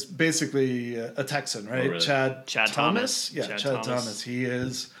Wrestling is basically a Texan, right? really? Chad Thomas. Yeah, Chad Chad Thomas. Thomas. He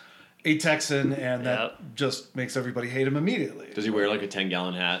is a Texan, and that Yep. just makes everybody hate him immediately. Does he wear like a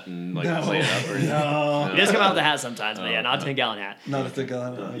 10-gallon hat and like No. play it up? Or No. He does come out with a hat sometimes, but yeah, not a Oh. 10-gallon hat. Not if they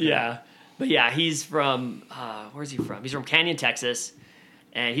got it. Yeah. But yeah, he's from, where's he from? He's from Canyon, Texas.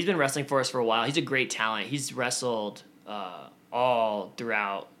 And he's been wrestling for us for a while. He's a great talent. He's wrestled all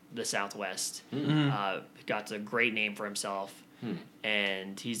throughout the Southwest. Got a great name for himself.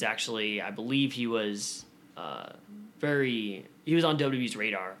 And he's actually, I believe he was he was on WWE's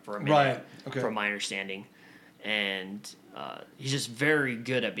radar for a minute, Right, okay. from my understanding. And he's just very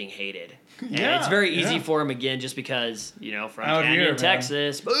good at being hated. And Yeah, it's very easy yeah. for him, again, just because, from Out Canyon, here, man.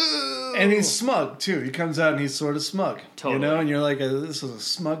 Texas. And he's smug too. He comes out and he's sort of smug, Totally. and you're like, this is a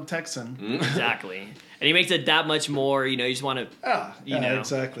smug Texan. Exactly. And he makes it that much more, you just want to Yeah,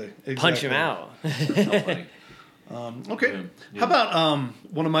 exactly. punch him out. How funny. Okay. Yeah. How about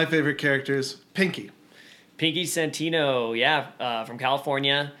one of my favorite characters, Pinky? Pinky Santino, from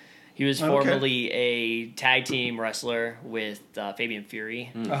California. He was Okay. formerly a tag team wrestler with Fabian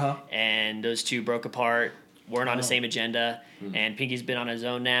Fury. Uh-huh. And those two broke apart, weren't on the same agenda. And Pinky's been on his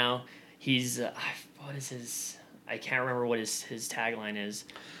own now. He's, what is his, I can't remember what his tagline is.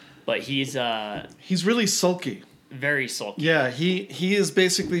 But he's He's really sulky. very sulky. Yeah, he is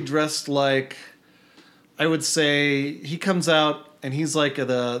basically dressed like, I would say, he comes out and he's like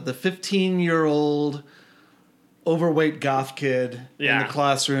the 15-year-old overweight goth kid in Yeah. the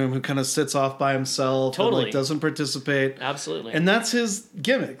classroom who kind of sits off by himself and Totally. like doesn't participate. Absolutely. And that's his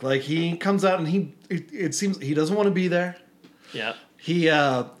gimmick. Like he comes out and it seems he doesn't want to be there. yeah.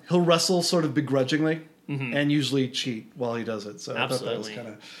 He'll wrestle sort of begrudgingly and usually cheat while he does it. So I thought that was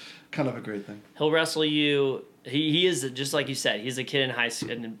Absolutely. kind of a great thing. He'll wrestle you. He is just like you said. He's a kid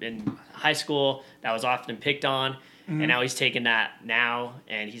in high school that was often picked on, and now he's taking that now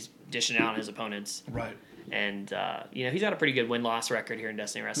and he's dishing out on his opponents. Right. And he's got a pretty good win-loss record here in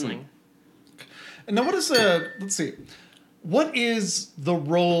Destiny Wrestling. And now what is let's see. What is the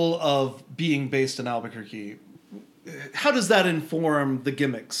role of being based in Albuquerque? How does that inform the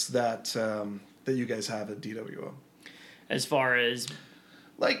gimmicks that you guys have at DWO? As far as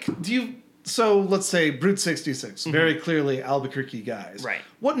Like, so let's say Brute 66, very clearly Albuquerque guys. Right.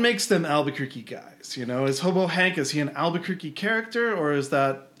 What makes them Albuquerque guys? You know, is Hobo Hank, is he an Albuquerque character, or is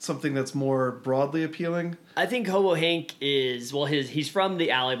that something that's more broadly appealing? I think Hobo Hank is he's from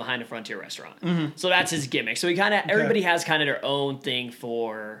the alley behind a Frontier restaurant, so that's his gimmick. So everybody has kind of their own thing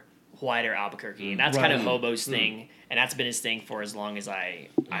for Whiter Albuquerque, and that's kind of Right. Hobo's thing, and that's been his thing for as long as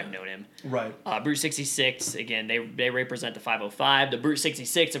I've known him. Right. Brute 66, again, they represent the 505. The Brute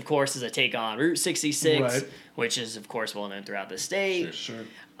 66, of course, is a take on Route 66, Right. which is, of course, well known throughout the state. Sure.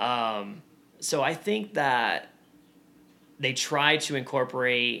 So I think that they try to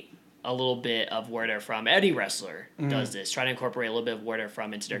incorporate a little bit of where they're from. Any wrestler does this. Try to incorporate a little bit of where they're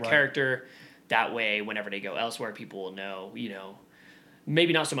from into their Right. character. That way, whenever they go elsewhere, people will know,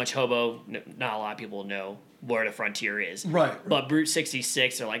 maybe not so much Hobo. Not a lot of people will know where the Frontier is. Right. But Brute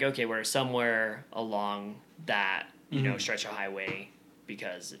 66, they're like, okay, we're somewhere along that, stretch of highway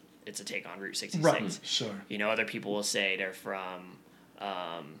because it's a take on Route 66. Right. Sure. Other people will say they're from,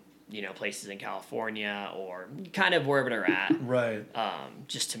 places in California or kind of wherever they're at, Right.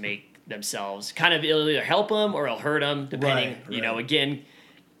 just to make themselves kind of it'll either help them or it'll hurt them, depending. Right. Again,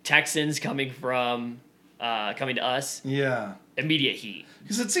 Texans coming to us, Yeah. immediate heat.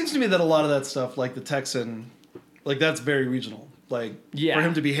 Because it seems to me that a lot of that stuff, like the Texan, like that's very regional. Like Yeah. for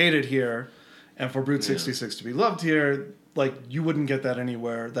him to be hated here, and for Brute 66 to be loved here, like you wouldn't get that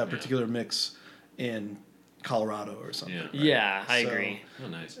anywhere. That particular mix in Colorado or something. Yeah. Yeah, I So- agree. Oh,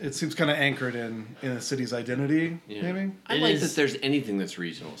 nice. It seems kind of anchored in a city's identity, Yeah. maybe. I It like is- that there's anything that's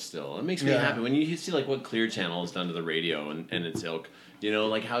regional still. It makes me Yeah. happy when you see like what Clear Channel has done to the radio and its ilk.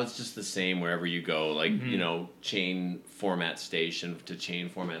 Like how it's just the same wherever you go. Like chain format station to chain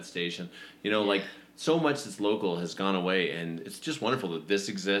format station. Like so much that's local has gone away, and it's just wonderful that this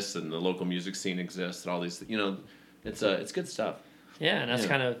exists and the local music scene exists and all these. It's good stuff. Yeah, and that's Yeah.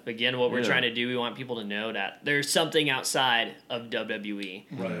 kind of, again, what we're Yeah. trying to do. We want people to know that there's something outside of WWE.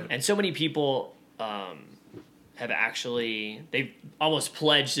 Right. And so many people have they've almost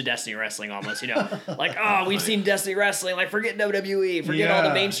pledged to Destiny Wrestling almost, like, oh, we've seen Destiny Wrestling, like, forget WWE, forget all the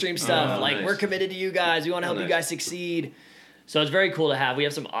Yeah. mainstream stuff. Oh, like, nice. we're committed to you guys. We want to help you nice. guys succeed. So it's very cool to have. We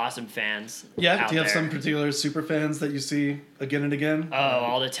have some awesome fans. Yeah. out Do you have there. some particular super fans that you see again and again? Oh,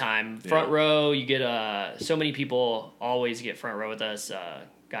 all the time. Front row, you get so many people always get front row with us.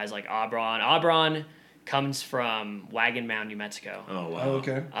 Guys like Aubron. Aubron comes from Wagon Mound, New Mexico. Oh wow. Oh,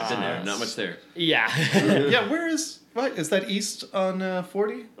 okay. I've been there. Not much there. Yeah. Yeah. Where is that east on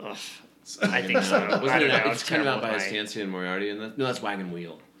 40? Ugh, I think so. I Wasn't don't it? know. It's kind of out terrible by with my- Estancia and Moriarty, and no, that's Wagon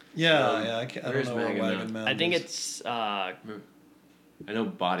Wheel. Yeah. Um, I don't where's know where Wagon Wagon Mound? Mound I think is. it's I know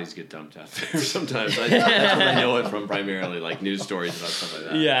bodies get dumped out there sometimes. That's what I know it from primarily, like news stories about stuff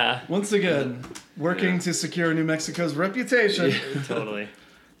like that. yeah, Once again, working Yeah. to secure New Mexico's reputation. totally.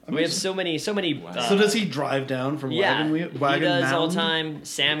 We have so many. So does he drive down from Yeah, Wagon he does Mound? all the time.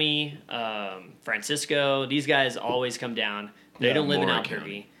 Sammy, Francisco, these guys always come down. They Yeah, don't live in Mora Albuquerque.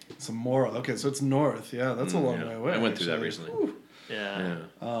 County. Some more. Okay, so it's north. Yeah, that's a long Yeah. way away. I went through that actually. recently. Yeah.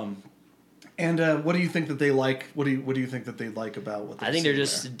 Yeah. And what do you think that they like? What do you think that they like about what? I think they're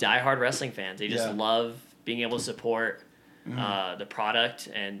see just diehard wrestling fans. They just Yeah. love being able to support the product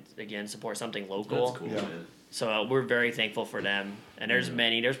and, again, support something local. That's cool, Yeah. man. So we're very thankful for them. And there's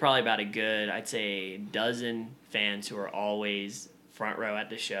there's probably about a good, I'd say, dozen fans who are always front row at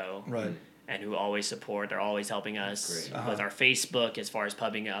the show. there? Right. And who always support. They're always helping us great. with our Facebook as far as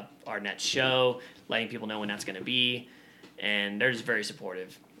pubbing up our next show, letting people know when that's going to be. And they're just very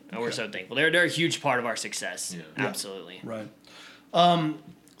supportive. And we're so thankful. They're a huge part of our success. Yeah. Absolutely. Right.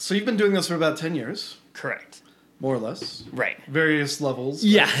 So you've been doing this for about 10 years, Correct. more or less, Right. various levels.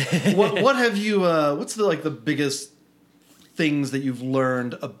 Yeah. What have you? What's the biggest things that you've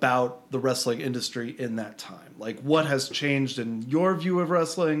learned about the wrestling industry in that time? Like, what has changed in your view of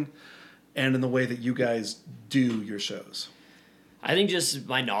wrestling, and in the way that you guys do your shows? I think just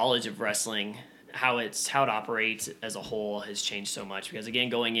my knowledge of wrestling, how it operates as a whole has changed so much because again,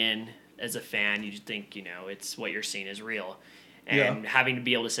 going in as a fan, you think, it's what you're seeing is real. And having to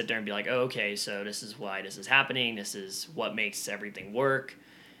be able to sit there and be like, oh, okay, so this is why this is happening. This is what makes everything work.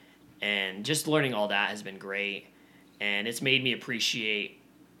 And just learning all that has been great. And it's made me appreciate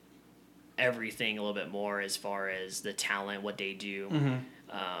everything a little bit more as far as the talent, what they do.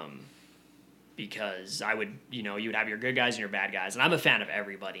 Because you would have your good guys and your bad guys. And I'm a fan of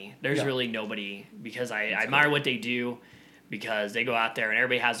everybody. There's really nobody, because I admire what they do, because they go out there and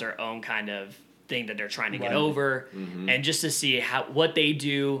everybody has their own kind of thing that they're trying to get over. And just to see what they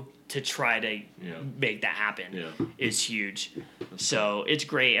do to try to make that happen is huge. So it's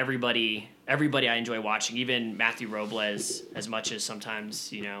great. Everybody I enjoy watching, even Matthew Robles, as much as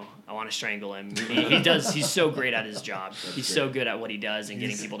sometimes, I want to strangle him. He's so great at his job. He's so good at what he does and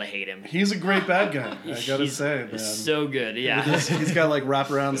getting people to hate him. He's a great bad guy, I gotta say, man. So good, yeah. He's got like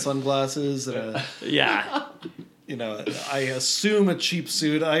wraparound sunglasses and I assume a cheap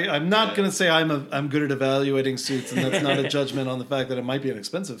suit. I'm not going to say I'm good at evaluating suits, and that's not a judgment on the fact that it might be an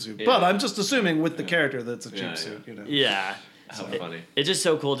expensive suit. But I'm just assuming with the character that it's a cheap suit. Yeah. How funny. It's just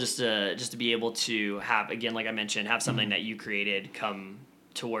so cool just to be able to have, again, like I mentioned, have something that you created come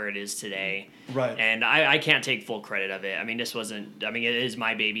to where it is today. Right. And I can't take full credit of it. I mean, it is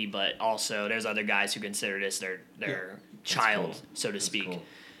my baby, but also there's other guys who consider this their child, cool. so to speak. Cool.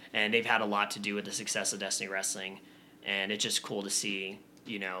 And they've had a lot to do with the success of Destiny Wrestling. And it's just cool to see,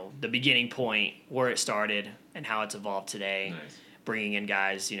 the beginning point, where it started and how it's evolved today. Nice. Bringing in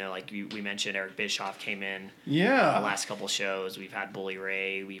guys, like we mentioned, Eric Bischoff came in. Yeah. The last couple shows. We've had Bully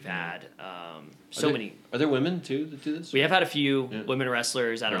Ray. We've had many. Are there women, too, that do this? We have had a few women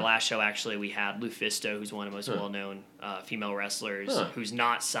wrestlers. At our last show, actually, we had Lufisto, who's one of the most well-known female wrestlers, who's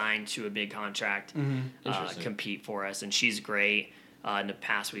not signed to a big contract, compete for us, and she's great. In the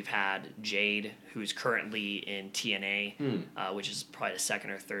past, we've had Jade, who's currently in TNA, which is probably the second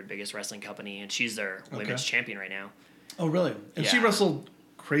or third biggest wrestling company, and she's their women's champion right now. Oh, really? And she wrestled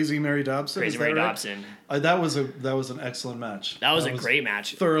Crazy Mary Dobson. Crazy Mary Dobson. That was an excellent match. That was a great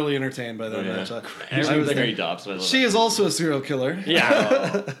match. Thoroughly entertained by that match. Mary Dobson. She is also a serial killer.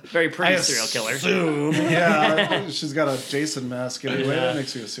 Yeah, very pretty serial killer. Yeah, she's got a Jason mask anyway. That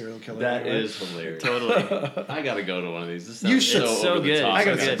makes you a serial killer. That is hilarious. Totally. I gotta go to one of these. You should. So good. I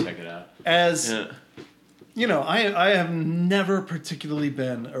gotta good. check it out. I have never particularly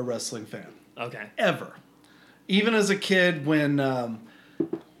been a wrestling fan. Okay. Ever. Even as a kid, when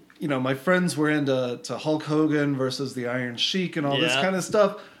my friends were into Hulk Hogan versus the Iron Sheik and all this kind of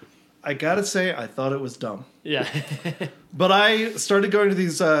stuff, I gotta say I thought it was dumb. Yeah. But I started going to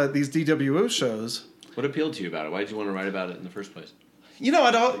these DWO shows. What appealed to you about it? Why did you want to write about it in the first place?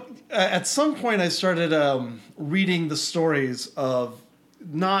 At some point I started reading the stories of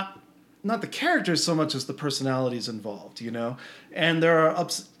not the characters so much as the personalities involved, and there are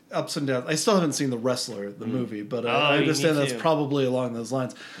ups and downs. I still haven't seen The Wrestler, the movie, but I understand that's probably along those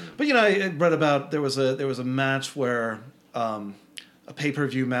lines. But I read about there was a match where a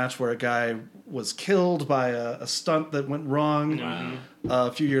pay-per-view match where a guy was killed by a stunt that went wrong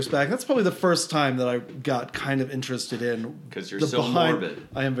a few years back. That's probably the first time that I got kind of interested in, because you're so morbid.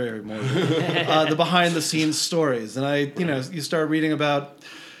 I am very morbid. The behind-the-scenes stories, and you start reading about.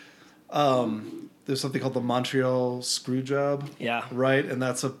 There's something called the Montreal Screwjob. Yeah. Right? And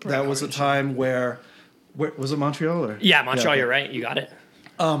that was a time where was it Montreal or? Yeah, Montreal, you're right. You got it.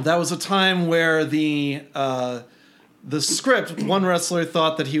 That was a time where the script, one wrestler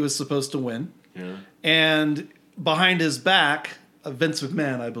thought that he was supposed to win. Yeah. And behind his back, Vince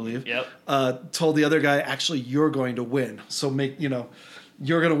McMahon, I believe, told the other guy, actually, you're going to win. So you're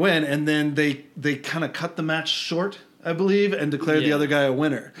going to win. And then they kind of cut the match short, I believe, and declared the other guy a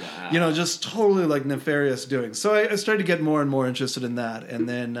winner. Wow. Just totally like nefarious doing. So I started to get more and more interested in that. And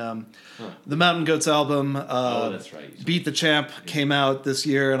then the Mountain Goats album, that's right. Beat the Champ, came out this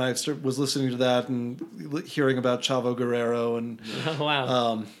year, and I was listening to that and hearing about Chavo Guerrero and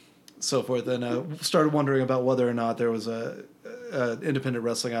so forth. And started wondering about whether or not there was a independent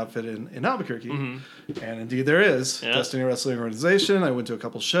wrestling outfit in Albuquerque. Mm-hmm. And indeed there is. Yep. Destiny Wrestling Organization. I went to a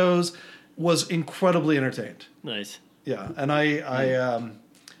couple shows. Was incredibly entertained. Nice. Yeah, and I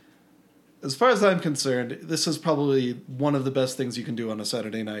as far as I'm concerned, this is probably one of the best things you can do on a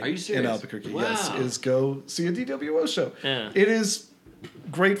Saturday night in Albuquerque. Wow. Yes, is go see a DWO show. Yeah. It is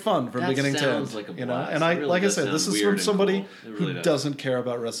great fun from beginning to end. Like a and really like I said, this is from somebody cool. who doesn't care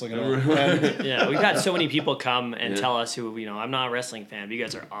about wrestling at all. Yeah, we've had so many people come and tell us who I'm not a wrestling fan, but you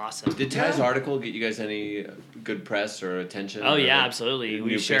guys are awesome. Did Ty's article get you guys any good press or attention? Oh yeah, absolutely.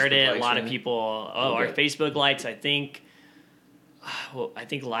 We shared it. A lot of people. Our Facebook likes, I think. Well, I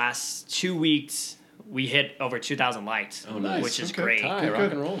think last 2 weeks we hit over 2,000 likes, Oh, nice. which is Okay. great. Hi,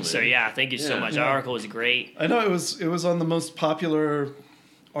 rock and roll, man. So yeah, thank you so Yeah. much. Yeah. That article was great. I know it was on the most popular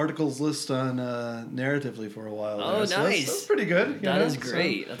articles list on Narratively for a while. Oh, there. So nice. That's pretty good. you That know? is So-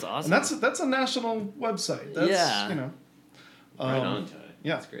 great. That's awesome. and that's a national website. That's, Yeah. You know. Right on, Ty.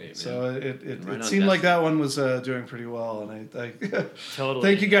 Yeah, That's great, man. So it Right on seemed like desk. that one was doing pretty well, and I Totally.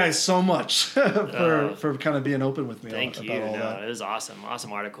 thank you guys so much for kind of being open with me Thank about you. all No, that. it was awesome.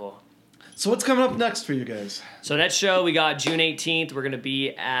 Awesome article. So what's coming up next for you guys? So next show we got June 18th. We're gonna be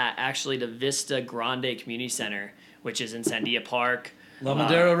at actually the Vista Grande Community Center, which is in Sandia Park. La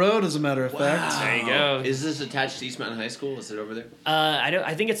Madera Road, as a matter of fact. There you go. Is this attached to East Mountain High School? Is it over there?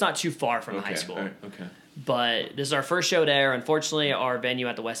 I think it's not too far from the high Okay, school. all right, okay. But this is our first show there. Unfortunately, our venue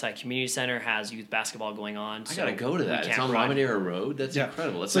at the Westside Community Center has youth basketball going on. I gotta go to that. It's on La Madera Road. That's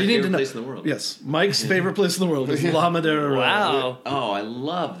incredible. That's So my you need favorite to know. place in the world. Yes, Mike's favorite place in the world is La Madera Road. Wow. Oh, I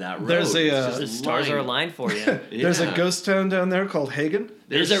love that road. There's a, It's just The stars are aligned for you. There's a Yeah. ghost town down there called Hagen.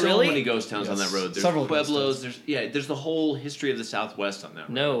 There's Is it so really? many ghost towns on Yes, that road. There's several ghost pueblos. There's the whole history of the Southwest on that road.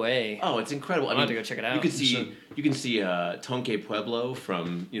 No way. Oh, it's incredible. I'll have to go check it out. You can see Tonke Pueblo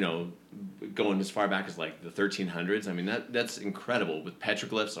from going as far back as like the 1300s. I mean that's incredible with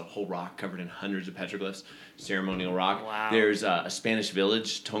petroglyphs, a whole rock covered in hundreds of petroglyphs, ceremonial rock. Wow. There's a Spanish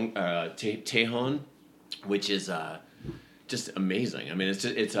village, Tejon, which is just amazing. I mean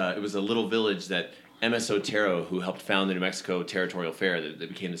it was a little village that M.S. Otero, who helped found the New Mexico Territorial Fair that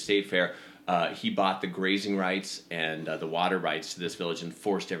became the state fair. He bought the grazing rights and the water rights to this village and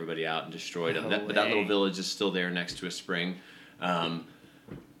forced everybody out and destroyed them. But that little village is still there next to a spring.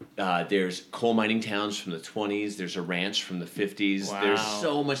 There's coal mining towns from the 20s. There's a ranch from the 50s. Wow. There's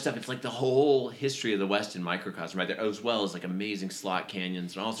so much stuff. It's like the whole history of the West in microcosm right there, as well as like amazing slot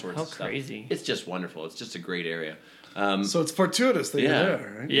canyons and all sorts How of stuff. crazy. It's just wonderful. It's just a great area. So it's fortuitous that you're Yeah.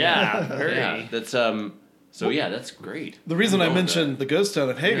 there, right? Yeah, very. Yeah, that's great. The reason I'm I going with mentioned the ghost town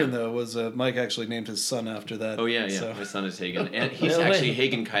at Hagen, Yeah. though, was Mike actually named his son after that. Oh yeah. So- My son is Hagen, and he's No way. actually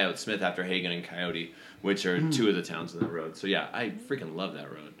Hagen Coyote Smith after Hagen and Coyote, which are two of the towns on the road. So yeah, I freaking love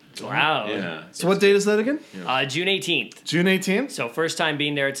that road. Wow. Yeah. So what date is that again? June 18th. June 18th? So first time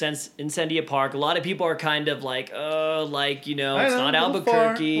being there at Incendia Park. A lot of people are kind of like, it's not Far,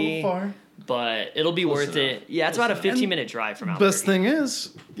 Albuquerque, far. but it'll be worth it. Yeah, it's about a 15-minute drive from Albuquerque. Best thing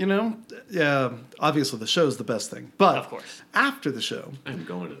is, obviously the show's the best thing. But Of course. after the show, I'm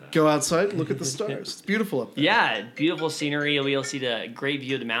going to that. go outside and look at the stars. It's beautiful up there. Yeah, beautiful scenery. You'll see the great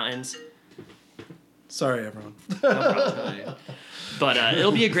view of the mountains. Sorry, everyone. But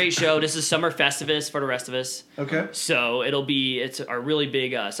it'll be a great show. This is Summer Festivus for the rest of us. Okay. So it's our really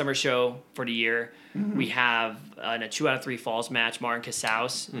big summer show for the year. Mm-hmm. We have in a 2 out of 3 falls match, Martin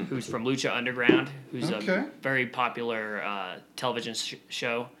Casaus, who's from Lucha Underground, who's Okay. a very popular television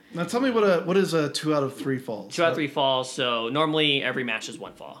show. Now tell me what is a 2 out of 3 falls? 2 out of 3 falls. So normally every match is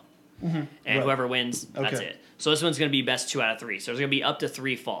 1 fall, and Right. whoever wins, that's Okay. it. So this one's going to be best 2 out of 3. So there's going to be up to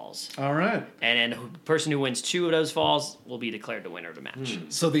 3 falls, All right. and then the person who wins 2 of those falls will be declared the winner of the match.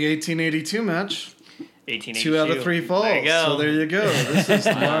 So the 1882 match, 1882. 2 out of 3 falls. There you go. So there you go. This is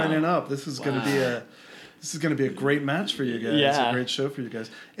lining up. This is going to be a great match for you guys. Yeah. A great show for you guys.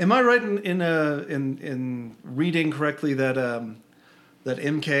 Am I right in reading correctly that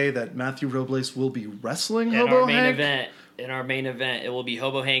that Matthew Robles will be wrestling In Hobo our main Hank? event, it will be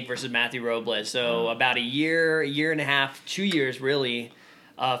Hobo Hank versus Matthew Robles. So about a year and a half, 2 years really,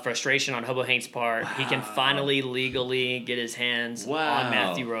 frustration on Hobo Hank's part. He can finally legally get his hands Wow. on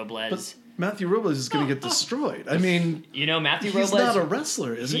Matthew Robles. But Matthew Robles is going to get destroyed. I mean, Matthew he's Robles. not a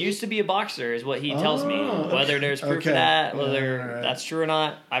wrestler, is he he? used to be a boxer, is what he tells me. Oh, Whether there's proof okay. of that, Yeah, whether all right. that's true or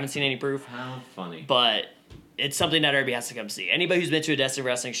not, I haven't seen any proof. How funny. But it's something that everybody has to come see. Anybody who's been to a Destin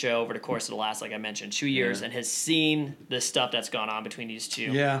Wrestling show over the course of the last, like I mentioned, 2 years and has seen the stuff that's gone on between these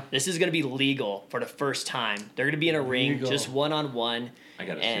two. Yeah. This is going to be legal for the first time. They're going to be in a ring, Legal. just one-on-one. I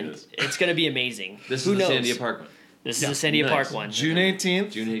gotta see and this. it's going to be amazing. This Who is the knows? Sandia Park one. This is the Sandia Nice. Park one. June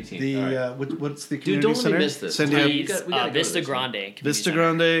 18th. June 18th. The All right. what's the Dude, community don't let center? me miss this. Sandia We gotta go to Vista this one. Grande. Community Vista Center.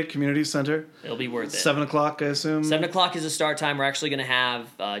 Grande Community Center. It'll be worth it. 7 o'clock, I assume. 7 o'clock is the start time. We're actually going to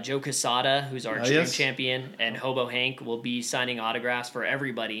have Joe Casada, who's our Extreme yes. champion, and Hobo Hank will be signing autographs for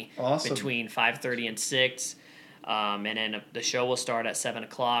everybody Awesome. between 5:30 and 6. And then the show will start at 7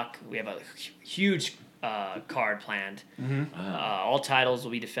 o'clock. We have a huge card planned. All titles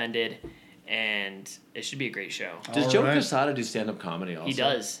will be defended, and it should be a great show. Does All Joe right. Casada do stand-up comedy also? He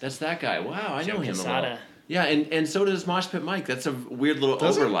does. That's that guy. Wow, I Joe know him a Quesada. little. Yeah, and so does Mosh Pit Mike. That's a weird little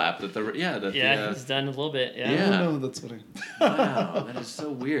Does he? overlap. That the He's done a little bit. Yeah. I Yeah. don't know. That's funny. Wow, that is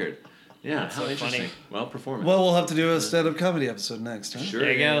so weird. Yeah, That's how so interesting. funny. Well, performance. Well, we'll have to do a stand-up comedy episode next, huh? sure.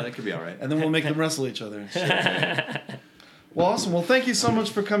 There you yeah, go. That could be all right. And then we'll make them wrestle each other. Well, awesome. Well, thank you so much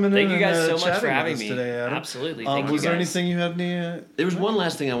for coming Thank in you guys and so much chatting for with having us me. today, Adam. Absolutely. Thank you Was there guys. anything you had any? There was one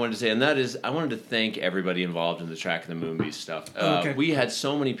last thing I wanted to say, and that is I wanted to thank everybody involved in the Track and the Moonbeast stuff. Okay. We had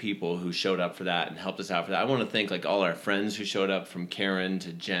so many people who showed up for that and helped us out for that. I want to thank like all our friends who showed up, from Karen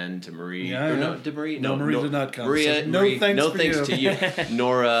to Jen to Marie. Yeah, Or yeah. No, did Marie? No, Marie did not come, Maria, so no Marie, thanks no for thanks you. to you.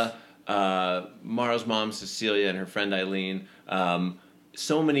 Nora, Mara's mom, Cecilia, and her friend Eileen.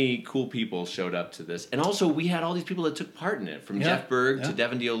 So many cool people showed up to this. And also, we had all these people that took part in it, from Yeah, Jeff Berg yeah. to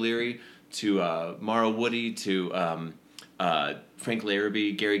Devin D. O'Leary to Mara Woody to Frank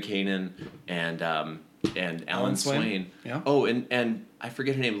Larrabee, Gary Kanan, and Alan Swain. Yeah. Oh, and I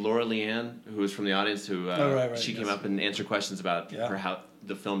forget her name, Laura Leanne, who was from the audience, who right, she came yes. up and answered questions about Yeah.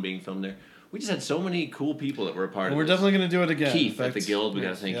 the film being filmed there. We just had so many cool people that were a part And of we're this. definitely going to do it again. Keith In at the fact, Guild, we got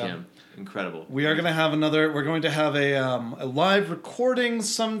to yes, thank yeah. him. Incredible. We are going to have another. We're going to have a live recording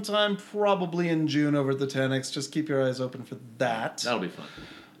sometime, probably in June, over at the 10X. Just keep your eyes open for that. That'll be fun.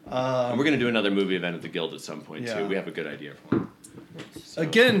 And we're going to do another movie event at the Guild at some point, Yeah. too. We have a good idea for it. So,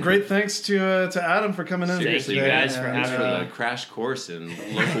 Again, great thanks to Adam for coming in. seriously, you today. guys for And, thanks for having the crash course in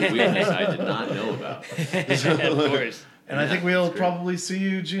local weirdness I did not know about. Of course. And I think Yeah, we'll that's great. probably see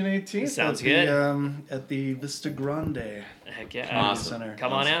you June 18th. Sounds at good. At the Vista Grande Heck yeah. Awesome. Center.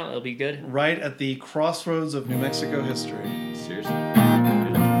 Come on out. It'll be good. Right at the crossroads of New Mexico history. Seriously.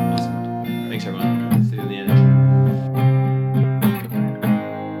 Yeah. Awesome. Thanks, everyone. See you in the end.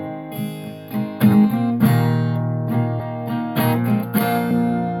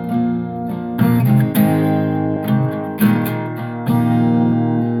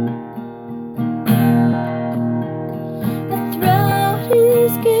 My throat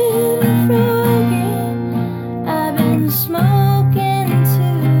is getting froggy. I've been smoking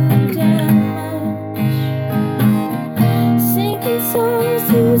too damn much. Singing songs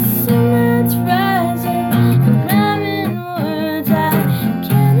to the sun that's rising, and rhyming words I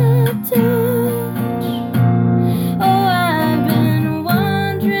cannot touch. Oh, I've been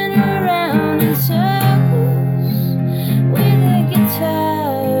wandering around in circles with a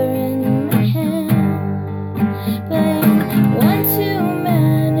guitar in my hand, playing one too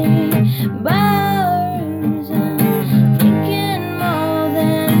many bars and drinking more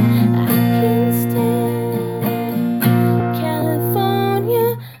than I can stand. California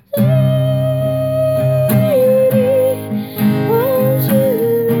lady, won't you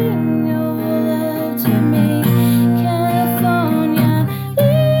bring your love to me? California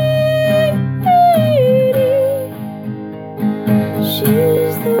lady,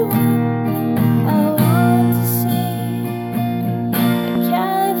 she's the one.